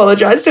 And I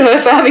apologize to her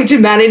for having to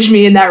manage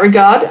me in that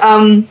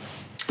regard.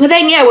 But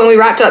then, when we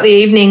wrapped up the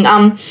evening,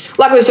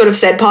 like we've sort of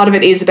said, part of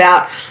it is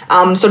about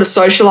sort of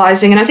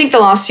socialising. And I think the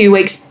last few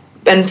weeks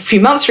and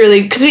few months,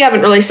 really, because we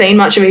haven't really seen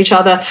much of each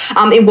other,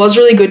 it was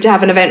really good to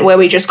have an event where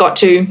we just got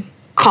to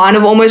kind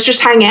of almost just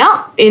hang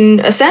out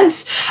in a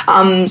sense.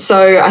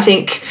 So I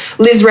think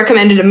Liz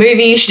recommended a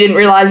movie. She didn't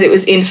realise it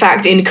was in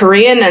fact in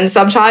Korean and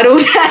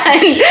subtitled.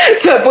 And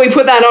so we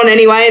put that on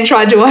anyway and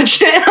tried to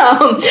watch it.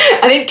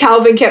 I think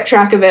Calvin kept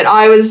track of it.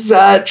 I was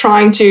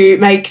trying to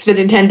make the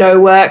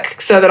Nintendo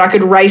work so that I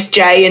could race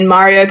Jay in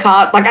Mario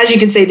Kart. As you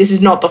can see, this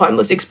is not the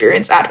homeless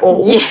experience at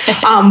all.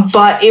 Yeah.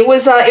 But it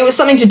was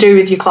something to do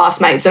with your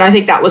classmates. And I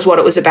think that was what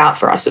it was about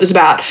for us. It was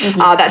about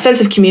that sense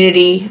of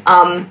community,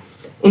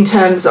 in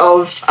terms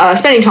of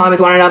spending time with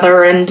one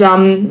another and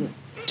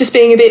just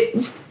being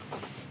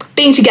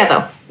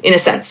together in a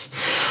sense.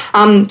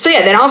 Then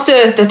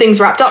after the things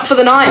wrapped up for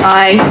the night,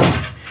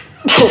 I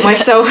put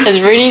myself... Has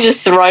Rooney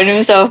just thrown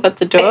himself at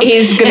the door?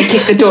 He's going to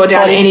kick the door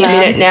down any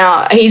minute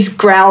now. He's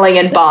growling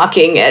and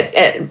barking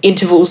at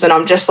intervals and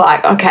I'm just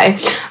like, okay.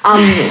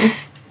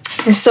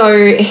 So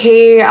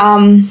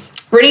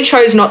Rooney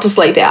chose not to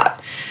sleep out.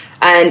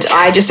 And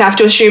I just have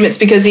to assume it's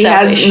because he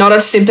has not a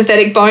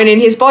sympathetic bone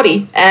in his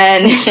body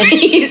and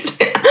he's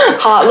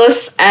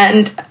heartless.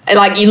 And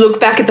you look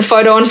back at the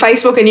photo on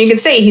Facebook and you can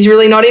see he's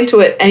really not into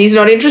it and he's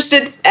not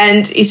interested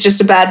and he's just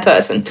a bad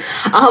person.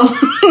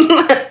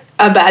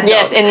 a bad dog.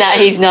 Yes, in that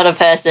he's not a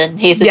person.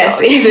 He's a yes,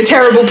 dog. he's a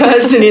terrible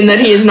person in that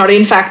he is not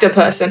in fact a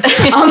person.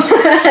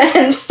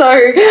 And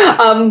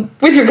so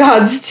with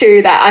regards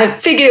to that, I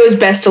figured it was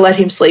best to let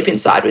him sleep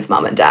inside with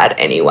mum and dad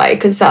anyway,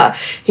 because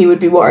he would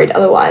be worried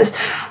otherwise.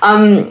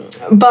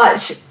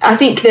 But I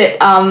think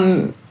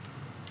that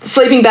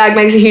sleeping bag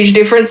makes a huge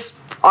difference.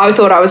 I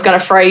thought I was going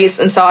to freeze,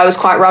 and so I was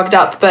quite rugged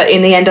up, but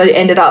in the end I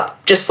ended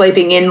up just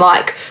sleeping in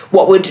like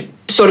what would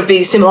sort of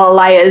be similar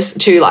layers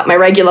to like my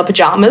regular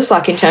pajamas,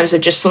 like in terms of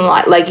just some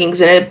like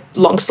leggings and a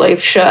long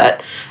sleeve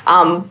shirt,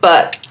 and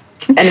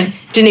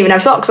didn't even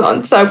have socks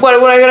on. So what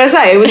am I going to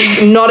say? It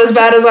was not as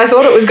bad as I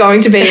thought it was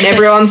going to be, and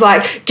everyone's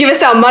like, give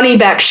us our money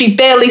back, she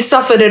barely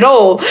suffered at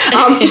all.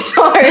 But it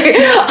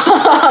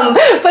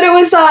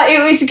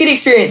was a good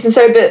experience. And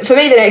so, but for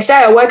me the next day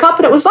I woke up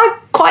and it was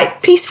like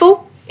quite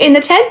peaceful in the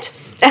tent.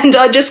 And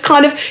I just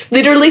kind of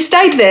literally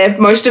stayed there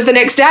most of the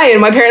next day. And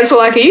my parents were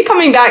like, are you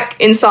coming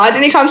back inside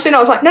anytime soon? I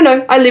was like,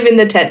 no, I live in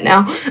the tent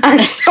now. And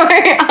so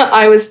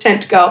I was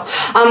tent girl.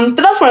 But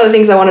that's one of the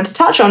things I wanted to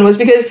touch on, was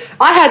because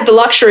I had the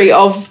luxury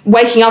of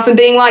waking up and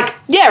being like,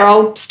 yeah,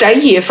 I'll stay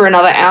here for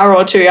another hour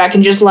or two. I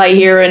can just lay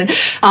here and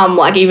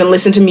like even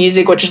listen to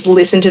music or just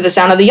listen to the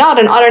sound of the yard,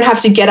 and I don't have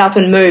to get up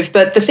and move.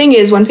 But the thing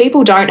is, when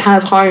people don't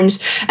have homes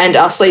and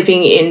are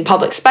sleeping in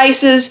public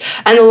spaces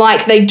and the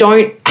like, they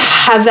don't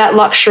have that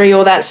luxury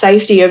or that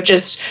safety of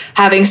just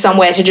having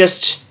somewhere to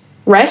just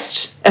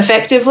rest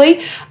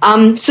effectively.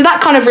 So that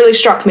kind of really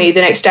struck me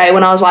the next day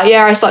when I was like,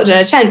 yeah, I slept in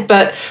a tent,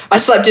 but I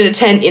slept in a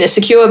tent in a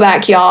secure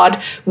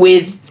backyard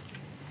with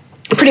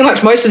pretty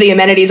much most of the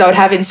amenities I would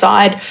have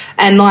inside.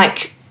 And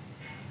like,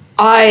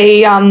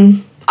 I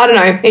don't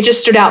know, it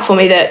just stood out for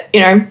me that, you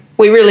know,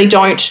 we really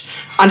don't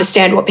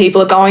understand what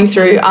people are going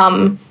through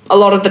a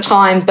lot of the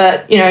time,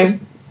 but, you know,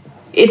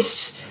 it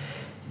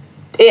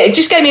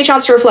just gave me a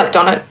chance to reflect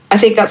on it. I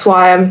think that's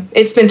why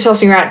it's been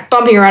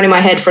bumping around in my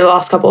head for the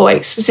last couple of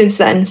weeks since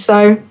then.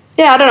 So,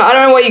 yeah, I don't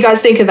know what you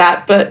guys think of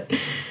that, but...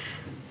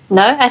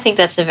 No, I think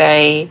that's a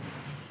very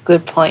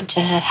good point to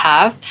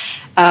have.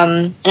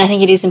 And I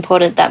think it is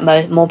important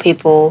that more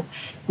people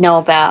know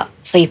about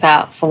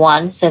SleepOut, for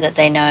one, so that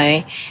they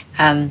know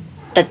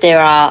that there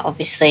are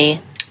obviously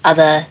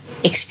other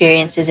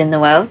experiences in the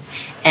world,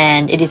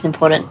 and it is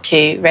important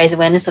to raise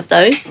awareness of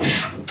those.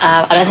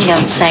 I don't think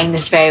I'm saying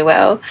this very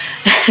well,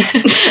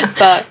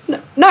 but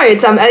no,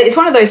 it's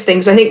one of those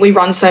things. I think we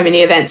run so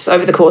many events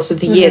over the course of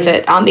the year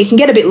that it can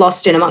get a bit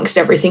lost in amongst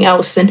everything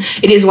else, and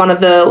it is one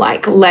of the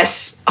like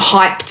less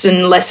hyped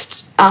and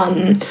less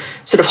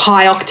sort of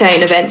high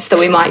octane events that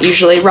we might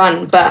usually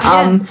run. But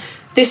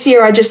this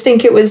year, I just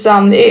think it was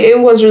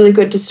really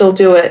good to still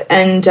do it,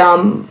 and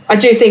I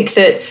do think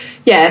that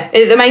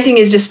the main thing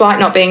is, despite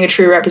not being a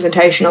true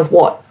representation of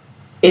what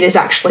it is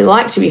actually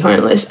like to be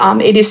homeless,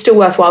 it is still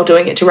worthwhile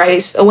doing it to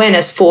raise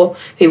awareness for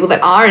people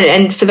that are,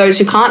 and for those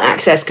who can't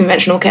access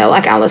conventional care,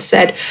 like Alice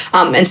said,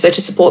 and so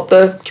to support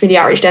the community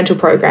outreach dental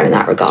program in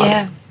that regard.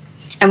 Yeah,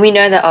 and we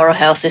know that oral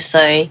health is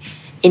so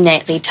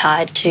innately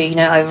tied to, you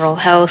know, overall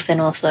health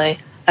and also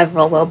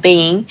overall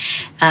well-being.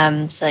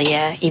 So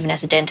yeah, even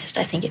as a dentist,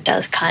 I think it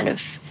does kind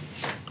of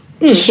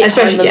hit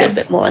home a little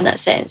bit more in that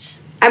sense.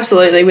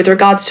 Absolutely. With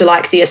regards to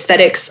like the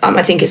aesthetics,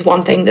 I think is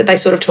one thing that they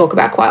sort of talk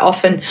about quite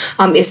often,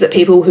 is that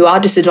people who are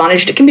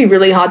disadvantaged, it can be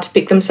really hard to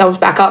pick themselves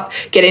back up,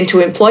 get into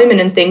employment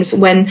and things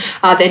when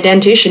their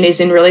dentition is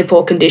in really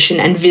poor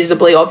condition and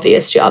visibly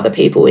obvious to other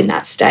people in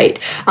that state.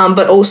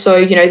 But also,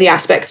 you know, the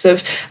aspects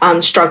of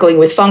struggling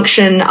with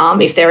function,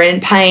 if they're in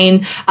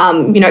pain,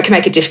 you know, it can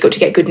make it difficult to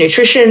get good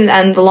nutrition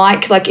and the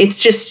like. Like,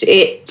 it's just,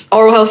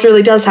 oral health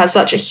really does have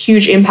such a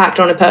huge impact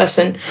on a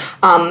person,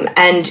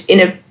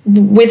 and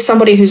with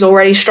somebody who's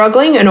already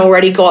struggling and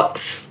already got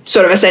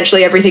sort of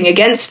essentially everything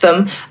against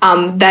them,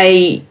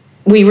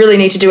 we really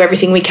need to do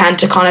everything we can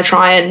to kind of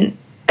try and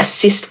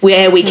assist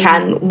where we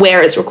can,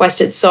 where it's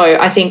requested. So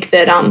I think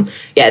that,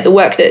 the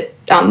work that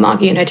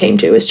Margie and her team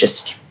do is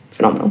just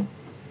phenomenal.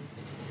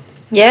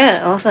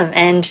 Yeah, awesome.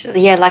 And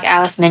yeah, like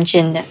Alice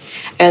mentioned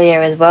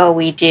earlier as well,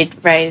 we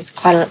did raise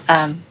quite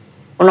I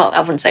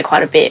wouldn't say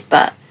quite a bit,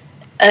 but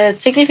a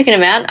significant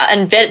amount,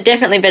 and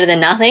definitely better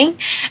than nothing,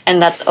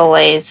 and that's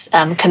always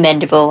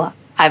commendable,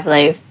 I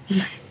believe.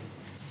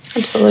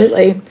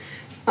 Absolutely.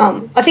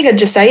 I think I'd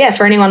just say,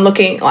 for anyone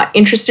looking like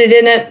interested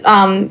in it,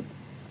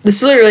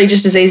 it's literally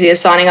just as easy as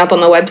signing up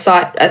on the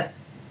website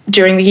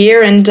during the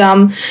year, and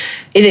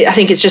I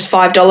think it's just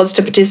 $5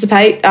 to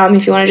participate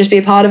if you want to just be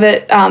a part of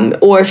it,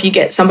 or if you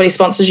get somebody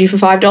sponsors you for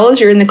 $5,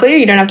 you're in the clear.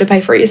 You don't have to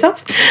pay for it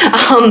yourself.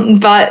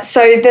 But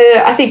so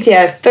I think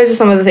those are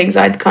some of the things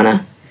I'd kind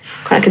of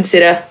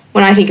consider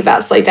when I think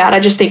about SleepOut.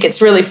 I just think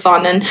it's really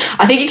fun, and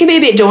I think it can be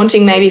a bit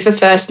daunting maybe for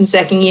first and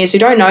second years who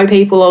don't know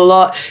people a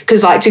lot,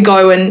 because like to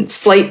go and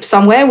sleep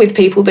somewhere with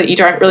people that you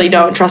don't really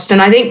know and trust.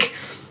 And I think,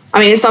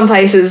 in some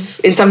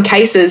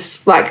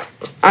cases, like,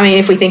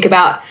 if we think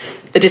about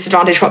the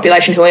disadvantaged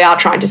population who we are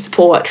trying to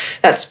support,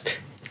 that's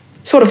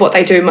sort of what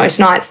they do most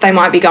nights. They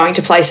might be going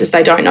to places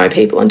they don't know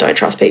people and don't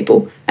trust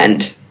people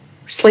and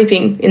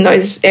sleeping in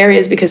those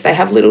areas because they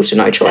have little to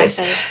no choice.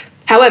 Exactly.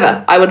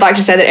 However, I would like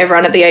to say that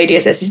everyone at the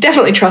ADSS is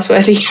definitely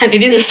trustworthy, and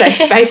it is a safe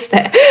space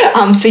there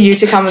for you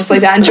to come and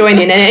sleep out and join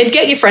in and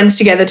get your friends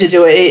together to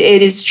do it.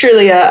 It is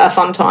truly a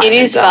fun time. It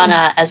is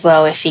funner as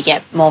well if you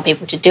get more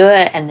people to do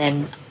it, and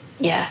then,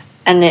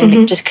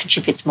 it just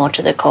contributes more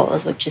to the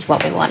cause, which is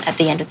what we want at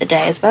the end of the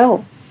day as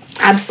well.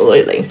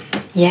 Absolutely.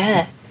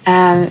 Yeah.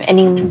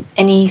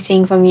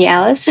 Anything from you,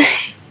 Alice?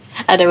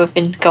 I know we've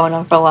been going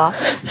on for a while.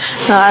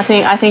 No, I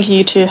think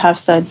you two have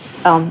said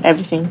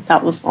everything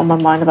that was on my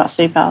mind about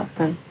SleepOut,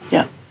 and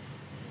yeah.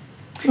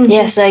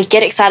 Yeah, so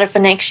get excited for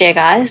next year,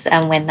 guys,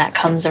 and when that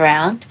comes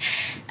around.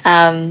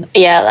 Like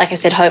I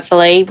said,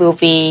 hopefully we'll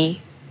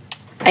be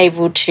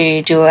able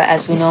to do it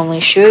as we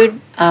normally should.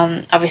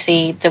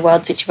 Obviously, the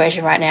world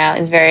situation right now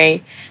is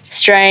very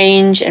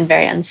strange and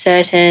very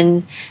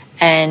uncertain,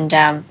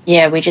 and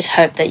we just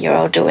hope that you're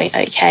all doing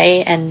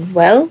okay and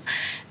well.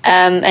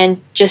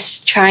 And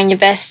just trying your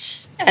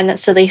best, and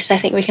that's the least I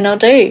think we can all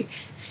do.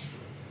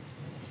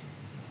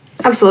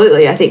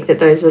 Absolutely. I think that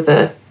those are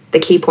the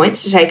key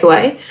points to take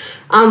away.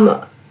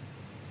 I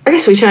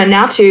guess we turn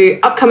now to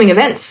upcoming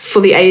events for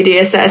the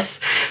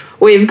ADSS.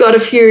 We've got a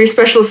few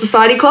special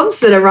society clubs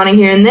that are running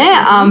here and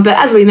there, but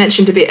as we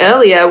mentioned a bit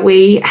earlier,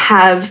 we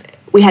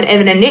had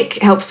Evan and Nick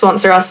help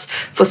sponsor us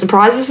for some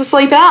prizes for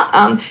Sleep Out.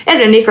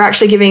 Evan and Nick are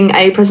actually giving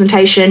a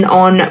presentation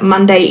on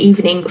Monday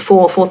evening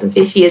for 4th and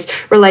 5th years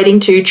relating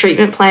to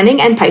treatment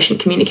planning and patient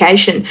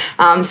communication.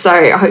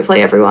 So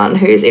hopefully everyone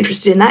who is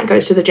interested in that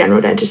goes to the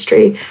General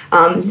Dentistry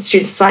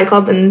Student Society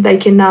Club and they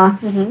can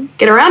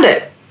get around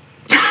it.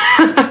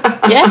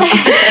 Yeah.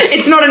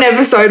 It's not an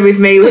episode with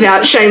me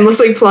without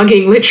shamelessly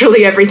plugging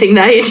literally everything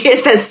that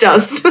ADSS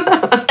does.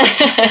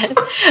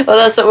 Well,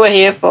 that's what we're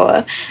here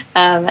for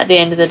at the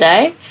end of the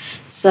day.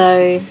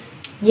 So,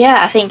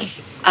 I think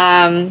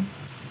the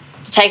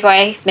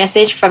takeaway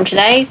message from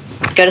today,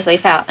 go to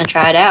Sleep Out and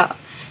try it out.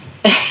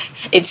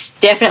 It's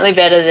definitely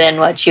better than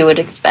what you would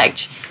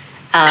expect,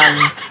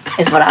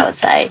 is what I would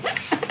say.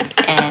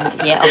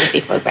 And,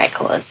 obviously for a great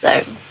cause.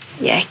 So,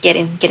 get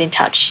in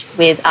touch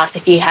with us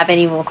if you have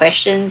any more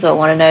questions or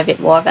want to know a bit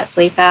more about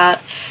Sleep Out.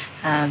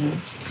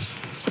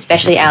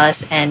 Especially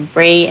Alice and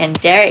Bree and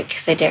Derek.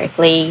 So Derek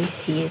Lee,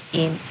 he is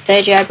in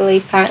 3rd year, I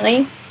believe,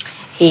 currently.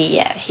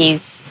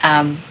 He's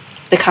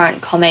the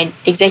current ComAid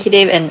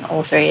executive, and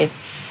all three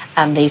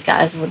of these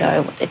guys will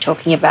know what they're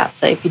talking about.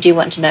 So if you do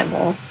want to know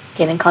more,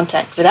 get in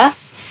contact with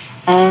us.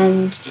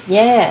 And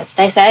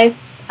stay safe,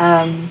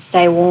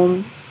 stay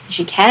warm as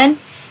you can,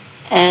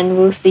 and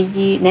we'll see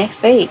you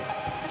next week.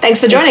 Thanks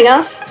for joining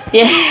us.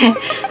 Yeah.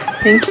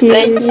 Thank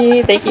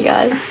you. Thank you,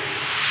 guys.